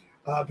happens.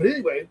 But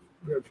anyway,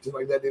 we're going to pretend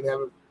like that didn't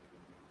happen.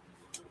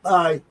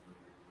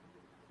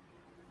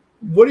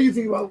 What do you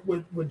think about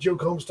what Joe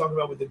Combs talking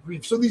about with the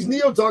grief? So these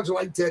Neo Talks are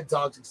like TED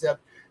Talks,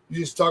 except you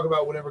just talk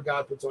about whatever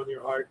God puts on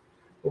your heart.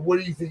 But what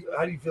do you think?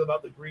 How do you feel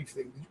about the grief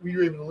thing? Were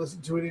you able to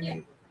listen to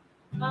it?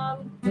 I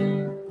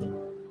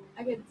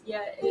could.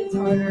 Yeah, it's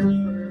harder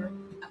for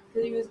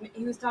because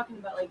he was talking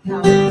about like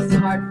how it's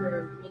hard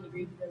for men to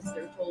grieve because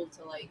they're told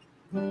to like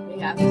they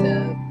have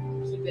to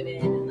keep it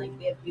in and like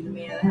they have to be the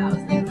man of the house,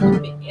 like,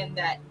 and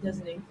that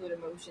doesn't include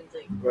emotions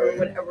like or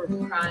whatever,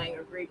 crying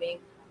or grieving,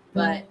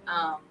 but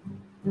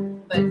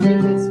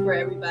grief is for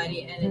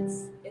everybody, and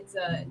it's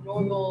a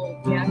normal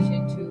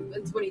reaction to.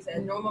 That's what he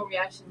said. Normal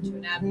reaction to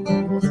an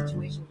abnormal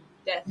situation.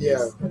 Death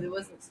is because it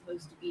wasn't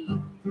supposed to be.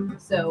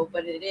 So,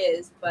 but it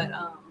is. But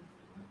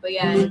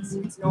yeah,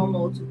 it's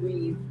normal to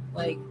grieve.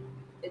 Like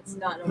it's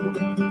not normal.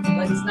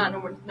 Like it's not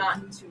normal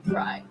not to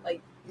cry.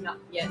 Like not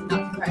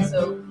to cry.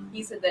 So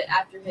he said that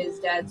after his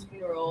dad's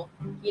funeral,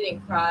 he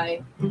didn't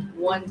cry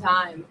one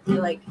time,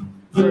 like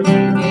for a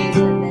few days,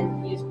 and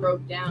then he just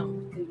broke down.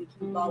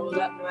 Bottled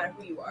up. No matter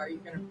who you are, you're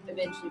gonna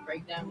eventually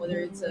break down.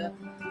 Whether it's a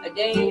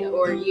day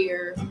or a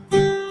year,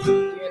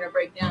 you're gonna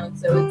break down.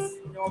 So it's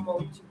normal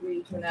to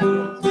grieve to an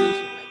abnormal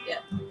situation like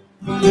death.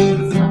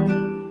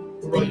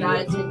 It's what God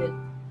intended.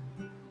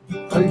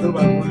 How do you feel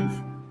about grief?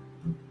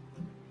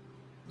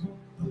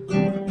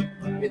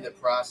 In the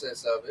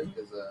process of it,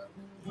 because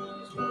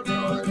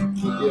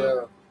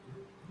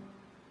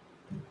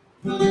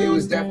it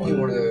was definitely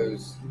one of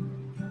those.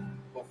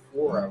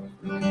 Before I was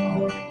really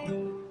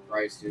following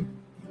Christ,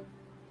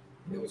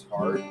 it was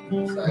hard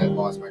because I had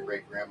lost my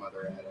great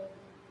grandmother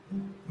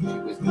she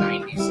was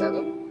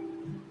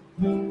 97.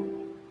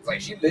 It's like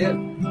she lived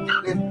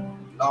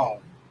long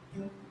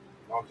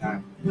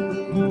time,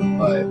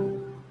 but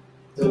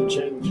doesn't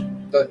change.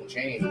 But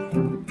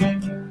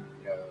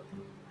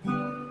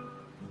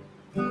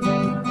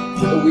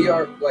we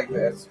are like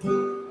as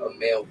a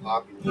male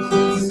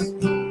populace.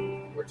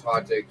 We're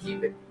taught to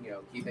keep it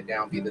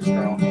down, be the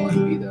strong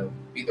one,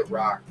 be the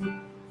rock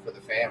for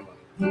the family.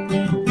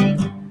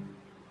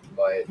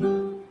 But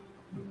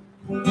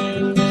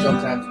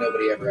sometimes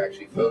nobody ever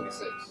actually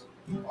focuses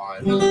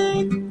on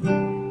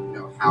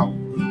how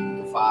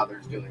the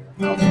father's doing or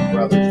how the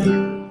brother's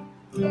doing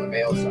on the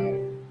male side.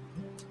 And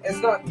it's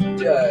not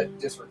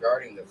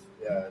disregarding the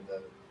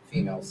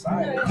female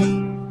side.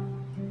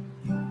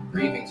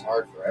 Grieving's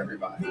hard for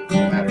everybody,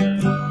 no matter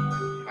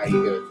how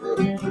you go through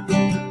it.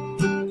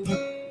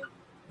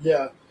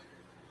 Yeah.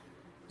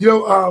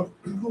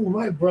 When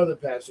my brother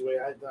passed away,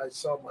 I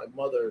saw my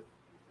mother.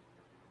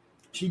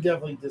 She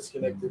definitely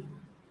disconnected.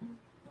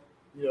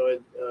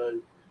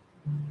 And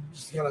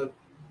just kind of,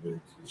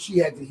 she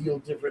had to heal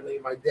differently.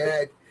 My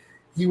dad,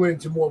 he went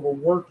into more of a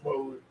work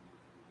mode.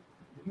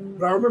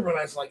 But I remember when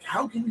I was like,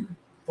 how can you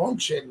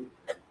function,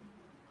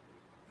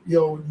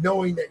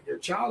 knowing that your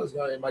child is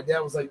gone? And my dad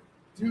was like,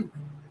 dude,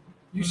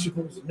 you're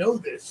supposed to know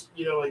this.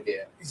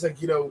 He's like,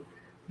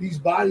 these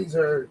bodies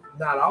are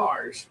not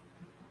ours.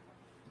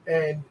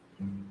 And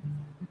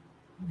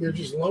they're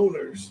just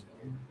loners.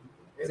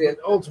 And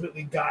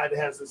ultimately, God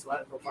has this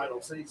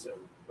final say so.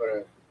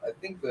 But I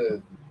think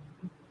the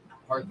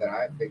part that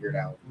I figured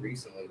out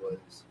recently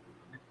was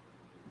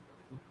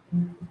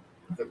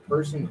the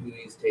person who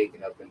he's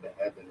taken up into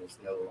heaven is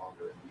no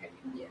longer in pain.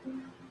 Yeah.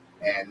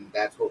 And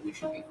that's what we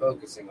should be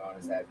focusing on,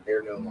 is that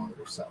they're no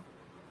longer suffering.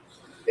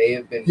 They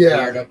have been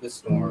cleared of the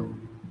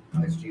storm,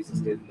 as Jesus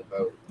did in the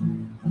boat,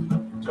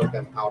 took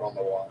them out on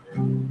the water,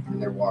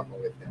 and they're walking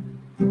with him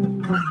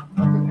in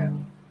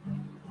heaven.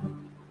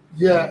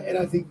 Yeah, and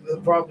I think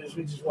the problem is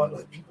we just want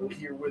people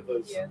here with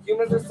us. Yeah.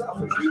 Humans are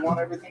selfish. We want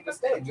everything to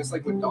stay, just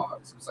like with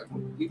dogs. It's like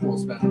people will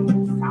spend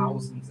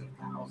thousands and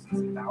thousands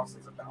and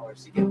thousands of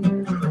dollars to get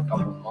there for a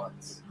couple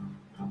months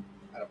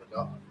out of a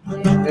dog.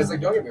 Yeah. And it's like,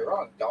 don't get me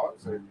wrong,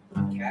 dogs or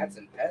cats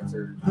and pets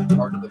are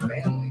part of the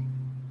family.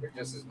 They're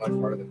just as much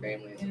part of the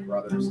family as your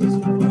brother or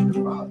sister or your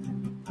father.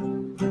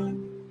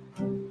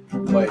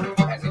 But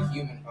as a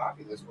human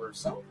populace, we're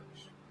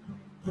selfish.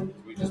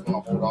 We just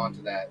want to hold on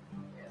to that.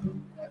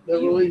 The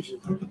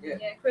relationship.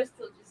 Yeah,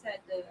 Crystal just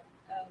had to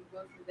go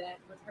through that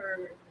with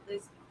her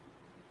this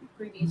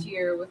previous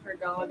year with her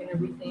dog and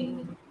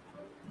everything.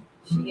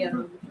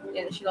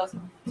 And she lost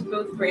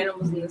both of her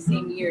animals in the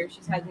same year.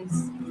 She's had them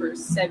for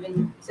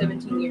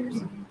 17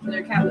 years. So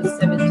their cat was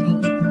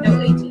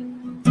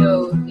 18.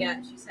 So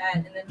yeah, she's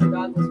had, and then her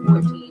dog was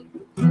 14,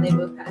 and they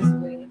both passed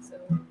away. So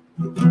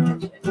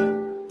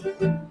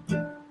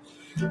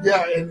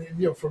yeah,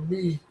 and for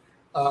me,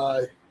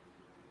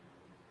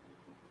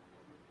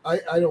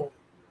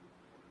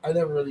 I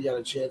never really got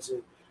a chance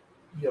to,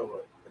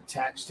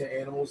 attach to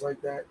animals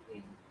like that.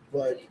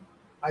 But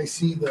I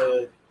see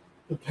the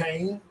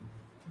pain,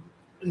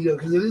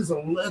 because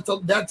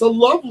that's a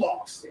love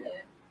loss.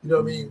 yeah. You know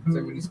what I mean?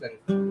 So when you spend,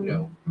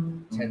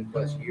 10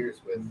 plus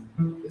years with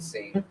the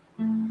same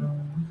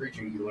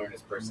creature, you learn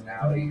his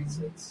personalities.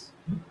 It's,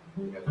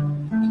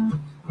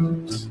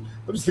 I'm just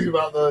thinking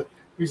about when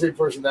you say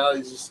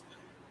personalities, just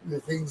the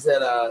things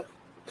that I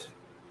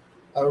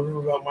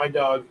remember about my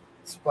dog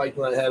Spike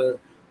when I had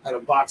a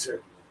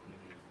boxer,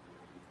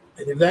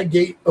 and if that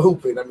gate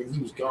opened, I mean, he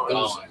was gone.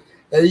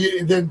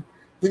 And then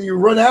you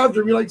run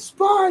after him, you're like,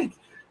 Spike,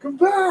 come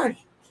back,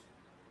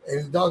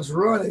 and the dog's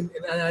running,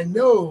 and I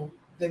know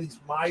that he's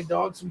my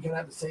dog, so we can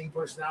have the same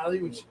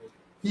personality, which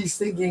he's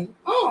thinking,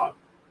 oh,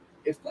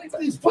 it's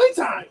playtime. It's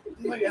playtime.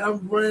 And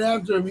I'm running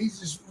after him. He's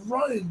just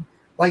running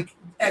like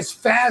as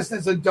fast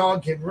as a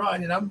dog can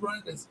run, and I'm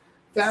running as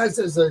fast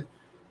as a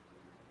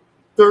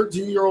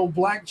 13-year-old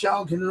black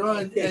child can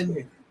run,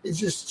 and it's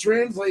just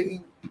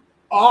translating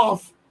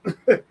off.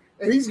 And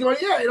he's going,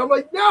 yeah. And I'm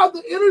like, no,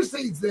 the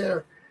interstate's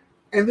there.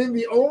 And then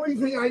the only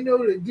thing I know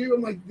to do,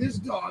 I'm like, this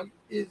dog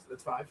is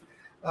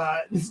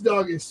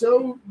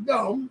so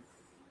dumb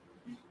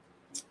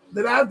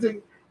that I have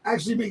to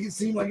actually make it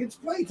seem like it's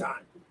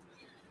playtime.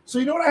 So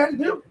you know what I had to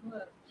do?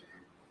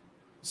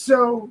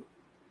 So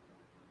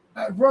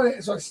I run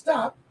it, so I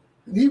stop,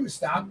 and he would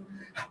stop.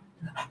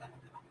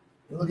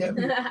 And look at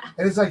me, and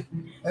it's like,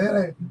 and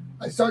then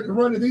I start to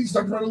run, and then he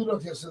started to run a little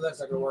bit. So that's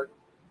not going to work.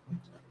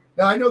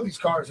 Now I know these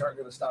cars aren't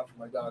going to stop for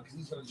my dog because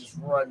he's going to just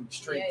run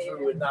straight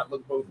through and not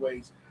look both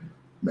ways,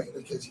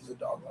 mainly because he's a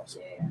dog also.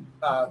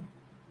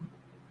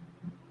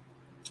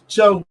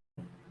 So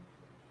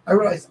I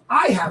realized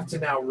I have to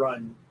now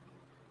run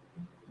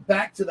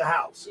back to the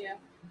house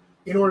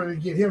in order to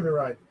get him to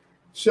run.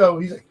 So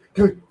he's like,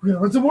 we're going to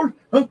run some more.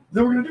 Huh?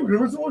 Then we're going to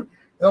run some more. And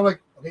I'm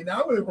like, okay,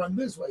 now I'm going to run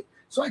this way.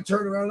 So I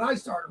turn around and I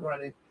start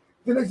running.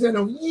 The next thing I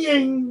know,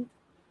 ying,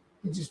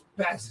 he just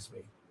passes me.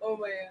 Oh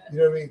my God. You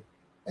know what I mean?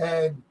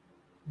 And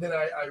then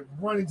I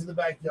run into the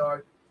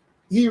backyard.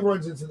 He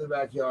runs into the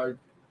backyard.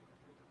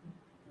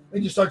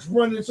 And just starts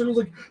running in circles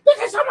like, this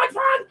is so much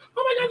fun.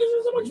 Oh my God, this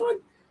is so much fun.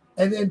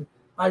 And then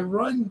I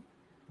run,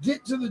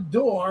 get to the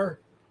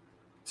door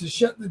to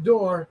shut the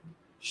door.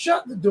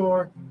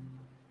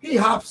 He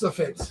hops the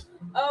fence.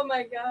 Oh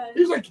my God.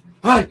 He's like,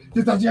 hi,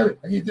 get down together.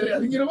 I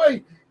can get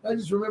away. I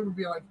just remember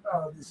being like,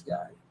 oh, this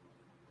guy.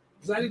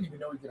 Because I didn't even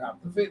know he could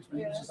hop the fence. But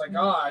he was just like,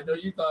 oh, I know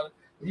you thought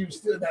he was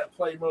still in that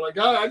play. More like,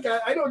 oh, I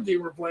know what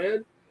game we're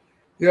playing.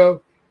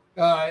 It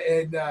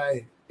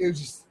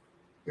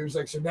was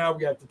like, so now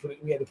we had to put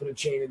a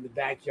chain in the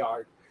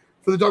backyard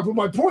for the dog. But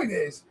my point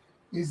is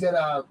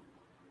that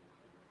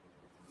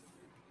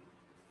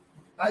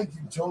I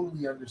can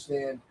totally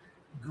understand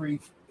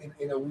grief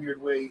in a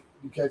weird way,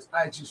 because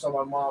I actually saw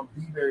my mom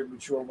be very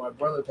mature when my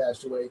brother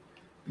passed away,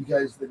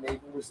 because the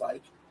neighbor was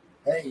like,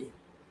 hey,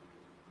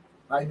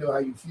 I know how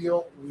you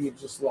feel. We have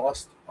just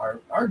lost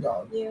our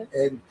dog. Yeah.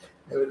 And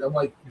I'm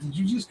like, did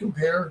you just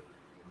compare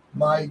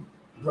my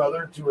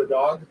brother to a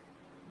dog?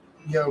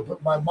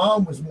 But my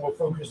mom was more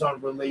focused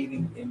on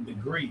relating in the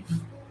grief.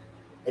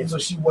 And so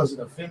she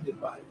wasn't offended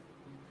by it.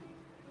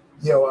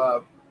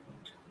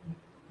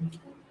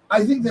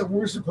 I think that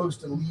we're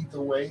supposed to lead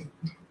the way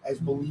as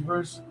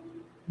believers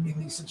in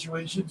these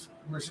situations.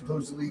 We're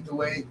supposed to lead the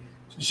way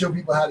to show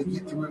people how to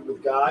get through it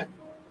with God.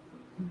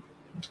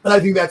 And I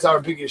think that's our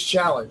biggest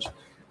challenge,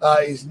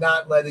 is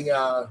not letting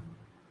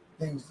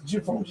things. Did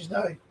your phone just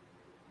die?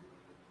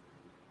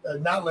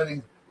 Not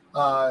letting.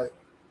 Did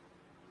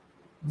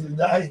it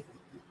die?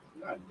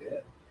 Not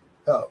dead.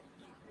 Oh,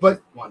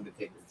 but Wanted to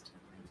take this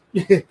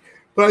time.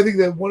 but I think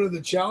that one of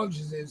the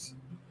challenges is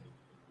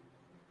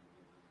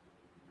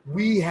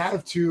we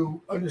have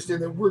to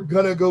understand that we're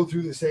gonna go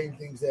through the same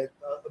things that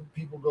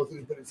people go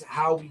through, but it's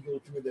how we go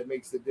through it that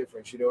makes the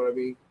difference. You know what I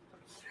mean?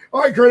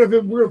 All right, Current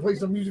FM, we're gonna play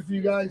some music for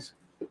you guys.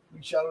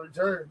 We shall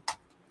return.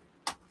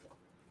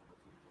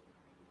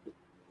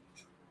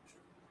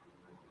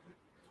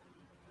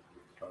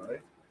 All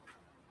right.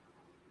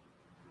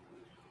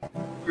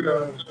 We're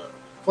gonna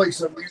play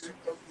some music.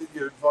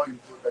 Your volume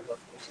back up.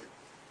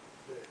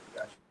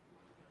 Gotcha.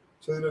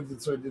 So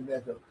it didn't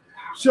echo.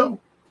 So,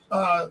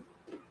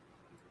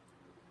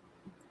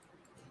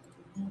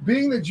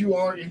 being that you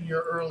are in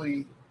your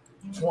early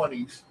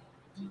 20s,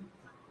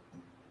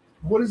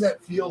 what does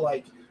that feel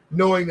like,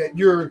 knowing that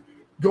you're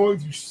going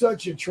through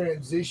such a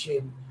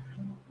transition?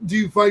 Do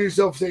you find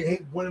yourself saying,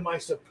 hey, when am I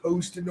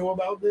supposed to know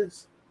about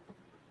this?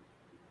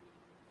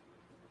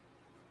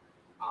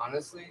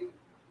 Honestly,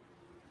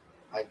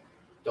 I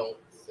don't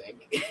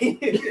think.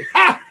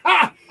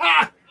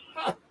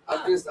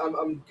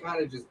 I'm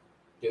kind of just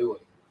doing.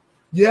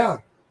 Yeah.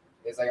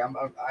 It's like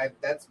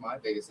that's my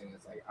biggest thing.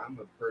 It's like I'm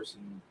a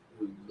person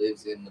who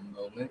lives in the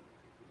moment.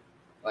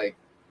 Like,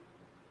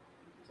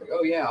 it's like,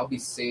 oh yeah, I'll be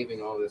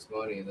saving all this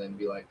money, and then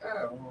be like,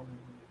 oh,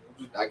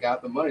 I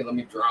got the money. Let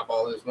me drop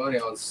all this money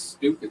on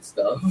stupid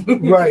stuff.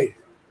 Right.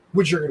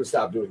 Which you're going to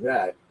stop doing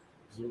that.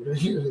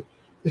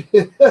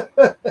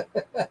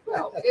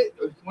 Well,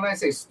 when I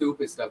say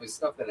stupid stuff, it's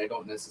stuff that I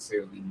don't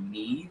necessarily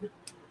need,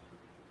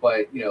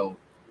 but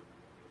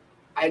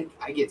I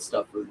get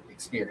stuff for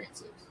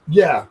experiences.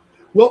 Yeah.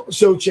 Well,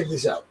 so check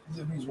this out.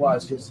 The reason why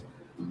is because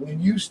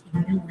when you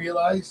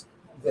realize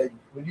that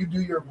when you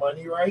do your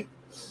money right,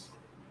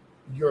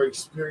 your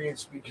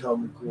experience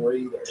becomes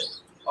greater.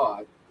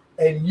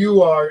 And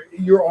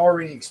you're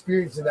already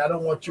experiencing. I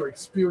don't want your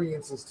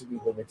experiences to be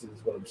limited,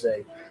 is what I'm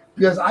saying.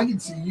 Because I can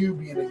see you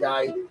being a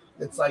guy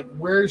that's like,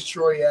 where's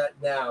Troy at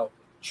now?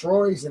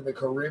 Troy's in the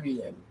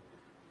Caribbean.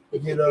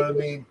 You know what I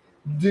mean?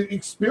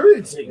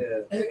 Experiencing.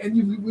 Yeah.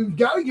 And we've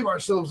got to give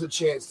ourselves a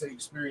chance to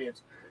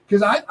experience.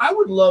 Because I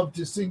would love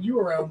to send you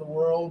around the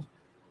world,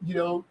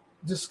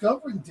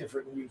 discovering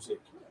different music.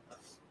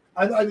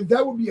 I think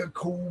that would be a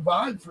cool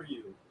vibe for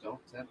you. Don't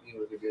tempt me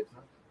with a good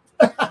time.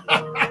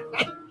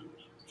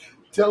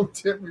 Don't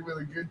tempt me with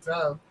a good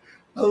time.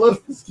 I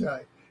love this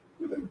guy.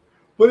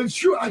 But it's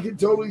true. I can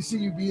totally see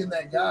you being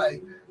that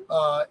guy.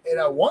 And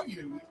I want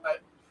you.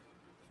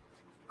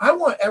 I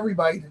want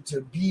everybody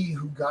to be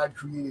who God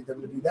created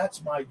them to be.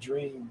 That's my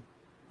dream,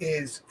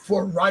 is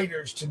for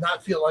writers to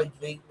not feel like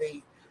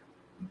they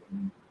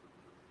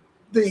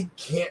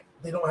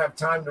don't have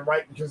time to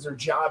write because their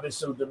job is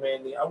so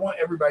demanding. I want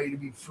everybody to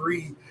be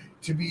free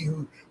to be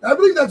who. I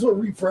believe that's what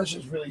Refresh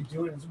is really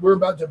doing. Is we're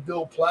about to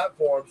build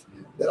platforms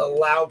that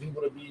allow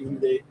people to be who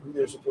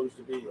they're supposed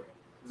to be.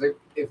 Like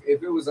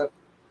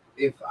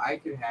if I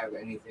could have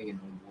anything in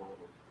the world,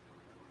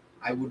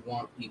 I would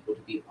want people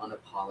to be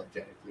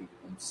unapologetically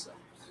themselves.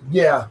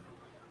 Yeah.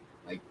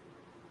 Like,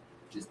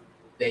 just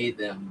they,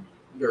 them,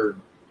 or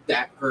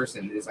that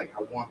person is like,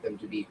 I want them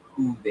to be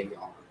who they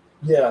are.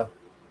 Yeah.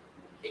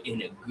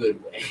 In a good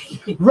way.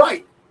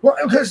 Right. Well,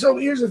 okay, so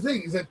here's the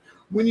thing, is that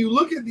when you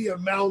look at the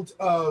amount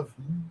of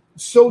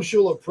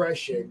social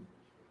oppression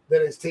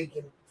that has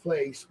taken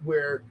place,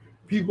 where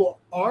people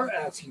are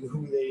asking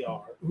who they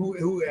are,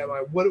 who am I,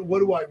 what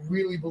do I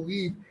really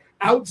believe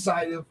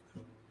outside of,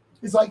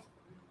 it's like,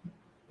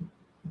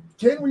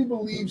 can we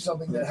believe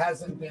something that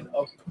hasn't been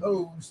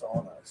opposed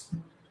on us?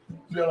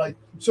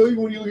 So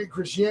even when you look at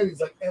Christianity,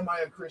 it's like, am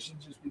I a Christian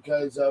just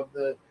because of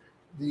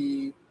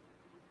the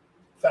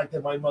fact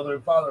that my mother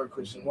and father are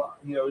Christian? Well,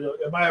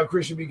 am I a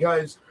Christian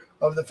because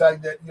of the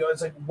fact that,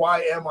 it's like,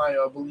 why am I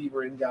a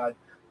believer in God?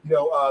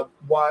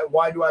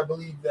 Why do I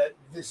believe that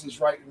this is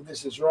right and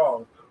this is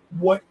wrong?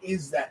 What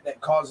is that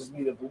causes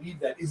me to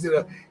believe that?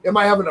 Am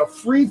I having a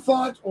free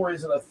thought, or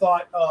is it a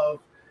thought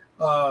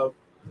of,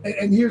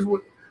 and here's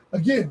what,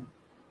 again,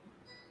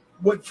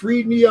 what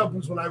freed me up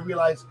was when I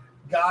realized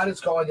God is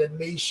calling a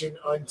nation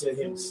unto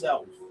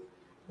himself.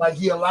 Like,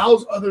 he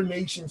allows other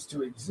nations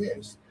to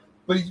exist.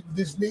 But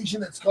this nation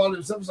that's called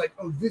himself is like,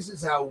 oh, this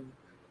is how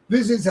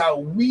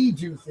we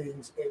do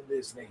things in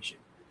this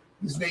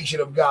nation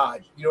of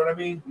God. You know what I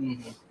mean?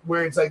 Mm-hmm.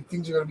 Where it's like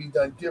things are going to be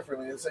done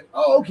differently. It's like,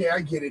 oh, okay,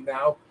 I get it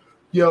now.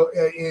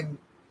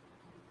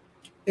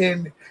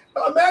 And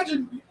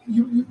imagine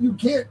you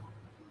can't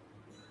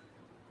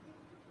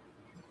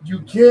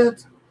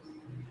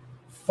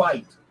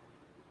fight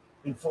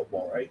in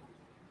football, right?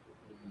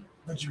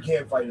 But you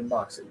can't fight in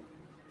boxing.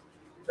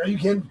 Now you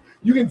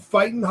can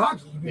fight in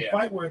hockey. You can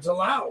fight where it's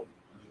allowed.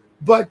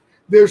 But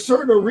there's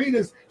certain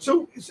arenas.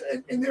 So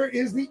and there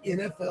is the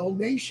NFL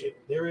nation.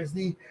 There is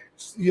the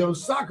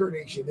soccer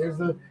nation. There's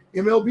the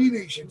MLB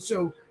nation.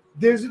 So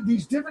there's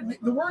these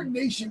different. The word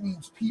nation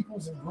means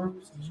peoples and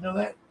groups. Did you know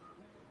that?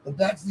 But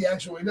that's the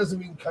actual. It doesn't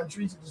mean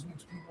countries. It just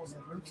means peoples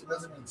and groups. It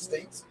doesn't mean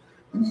states.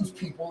 It means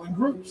people and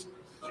groups.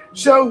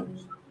 So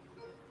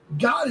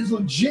God is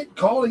legit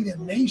calling a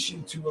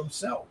nation to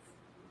himself.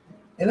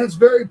 And that's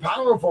very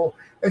powerful.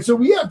 And so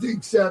we have to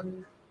accept,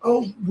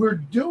 we're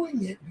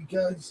doing it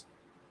because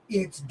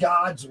it's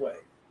God's way.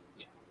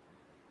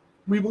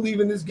 We believe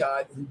in this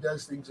God who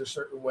does things a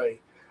certain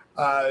way.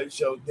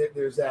 So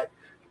there's that.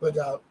 But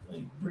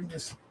bring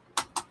this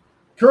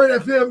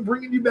Current FM,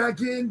 bringing you back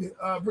in,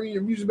 bringing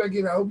your music back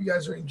in. I hope you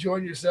guys are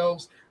enjoying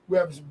yourselves. We're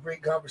having some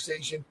great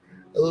conversation,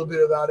 a little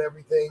bit about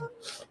everything.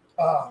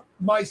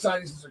 My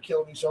sinuses are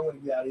killing me, so I'm going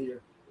to get out of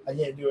here. I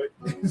can't do it.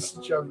 It's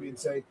driving me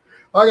insane.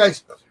 All right,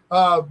 guys.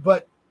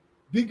 But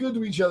be good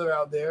to each other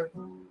out there,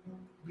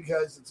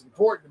 because it's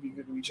important to be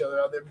good to each other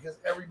out there, because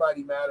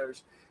everybody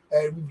matters.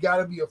 And we've got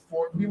to be a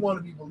force. We want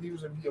to be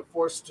believers and be a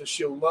force to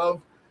show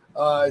love.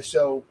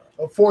 So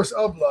a force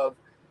of love.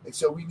 And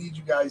so we need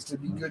you guys to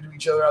be good to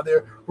each other out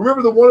there.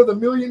 Remember the 1 of the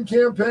Million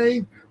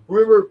campaign.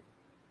 Remember,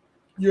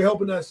 you're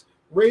helping us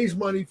raise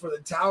money for the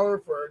tower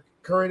for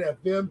Current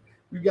FM.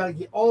 We've got to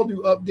get all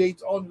new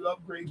updates, all new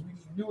upgrades. We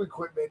need new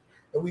equipment,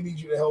 and we need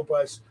you to help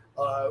us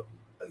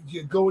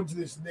go into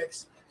this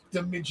next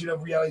dimension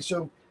of reality.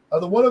 So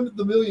the 1 of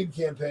the Million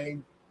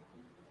campaign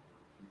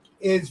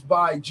is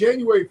by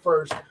January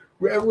 1st.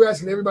 We're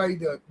asking everybody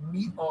to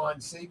meet on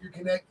Savior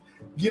Connect.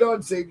 Get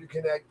on Savior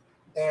Connect,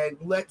 and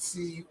let's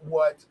see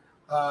what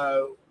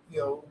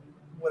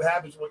what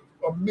happens when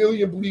 1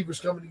 million believers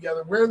coming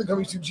together, wearing the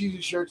Coming to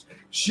Jesus shirts,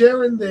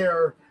 sharing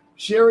their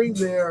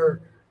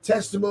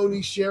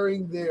testimony,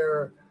 sharing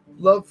their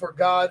love for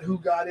God, who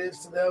God is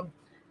to them.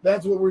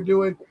 That's what we're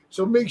doing.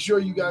 So make sure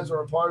you guys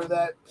are a part of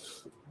that.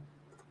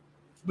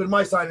 But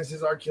my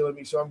sinuses are killing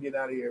me, so I'm getting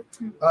out of here.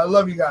 I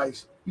love you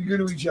guys. Be good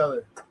to each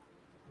other.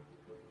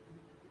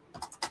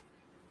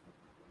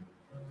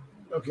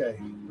 Okay.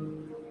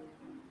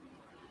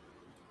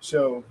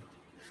 So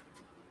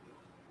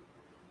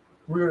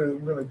we're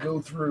gonna go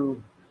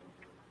through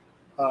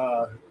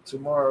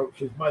tomorrow,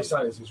 because my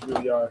sinuses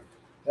really are.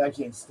 I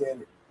can't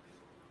stand it.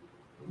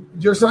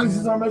 Your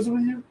sinuses aren't messing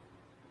with you?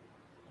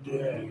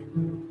 Yeah.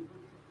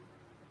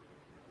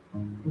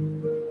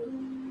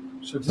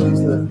 So today's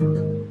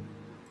the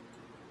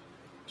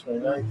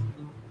 29th.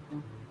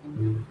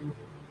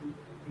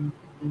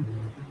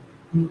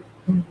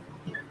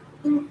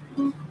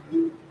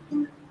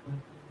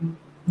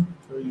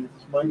 So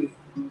it's Monday.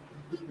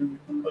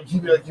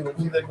 Keep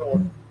that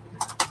going.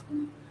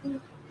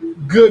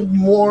 Good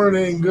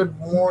morning.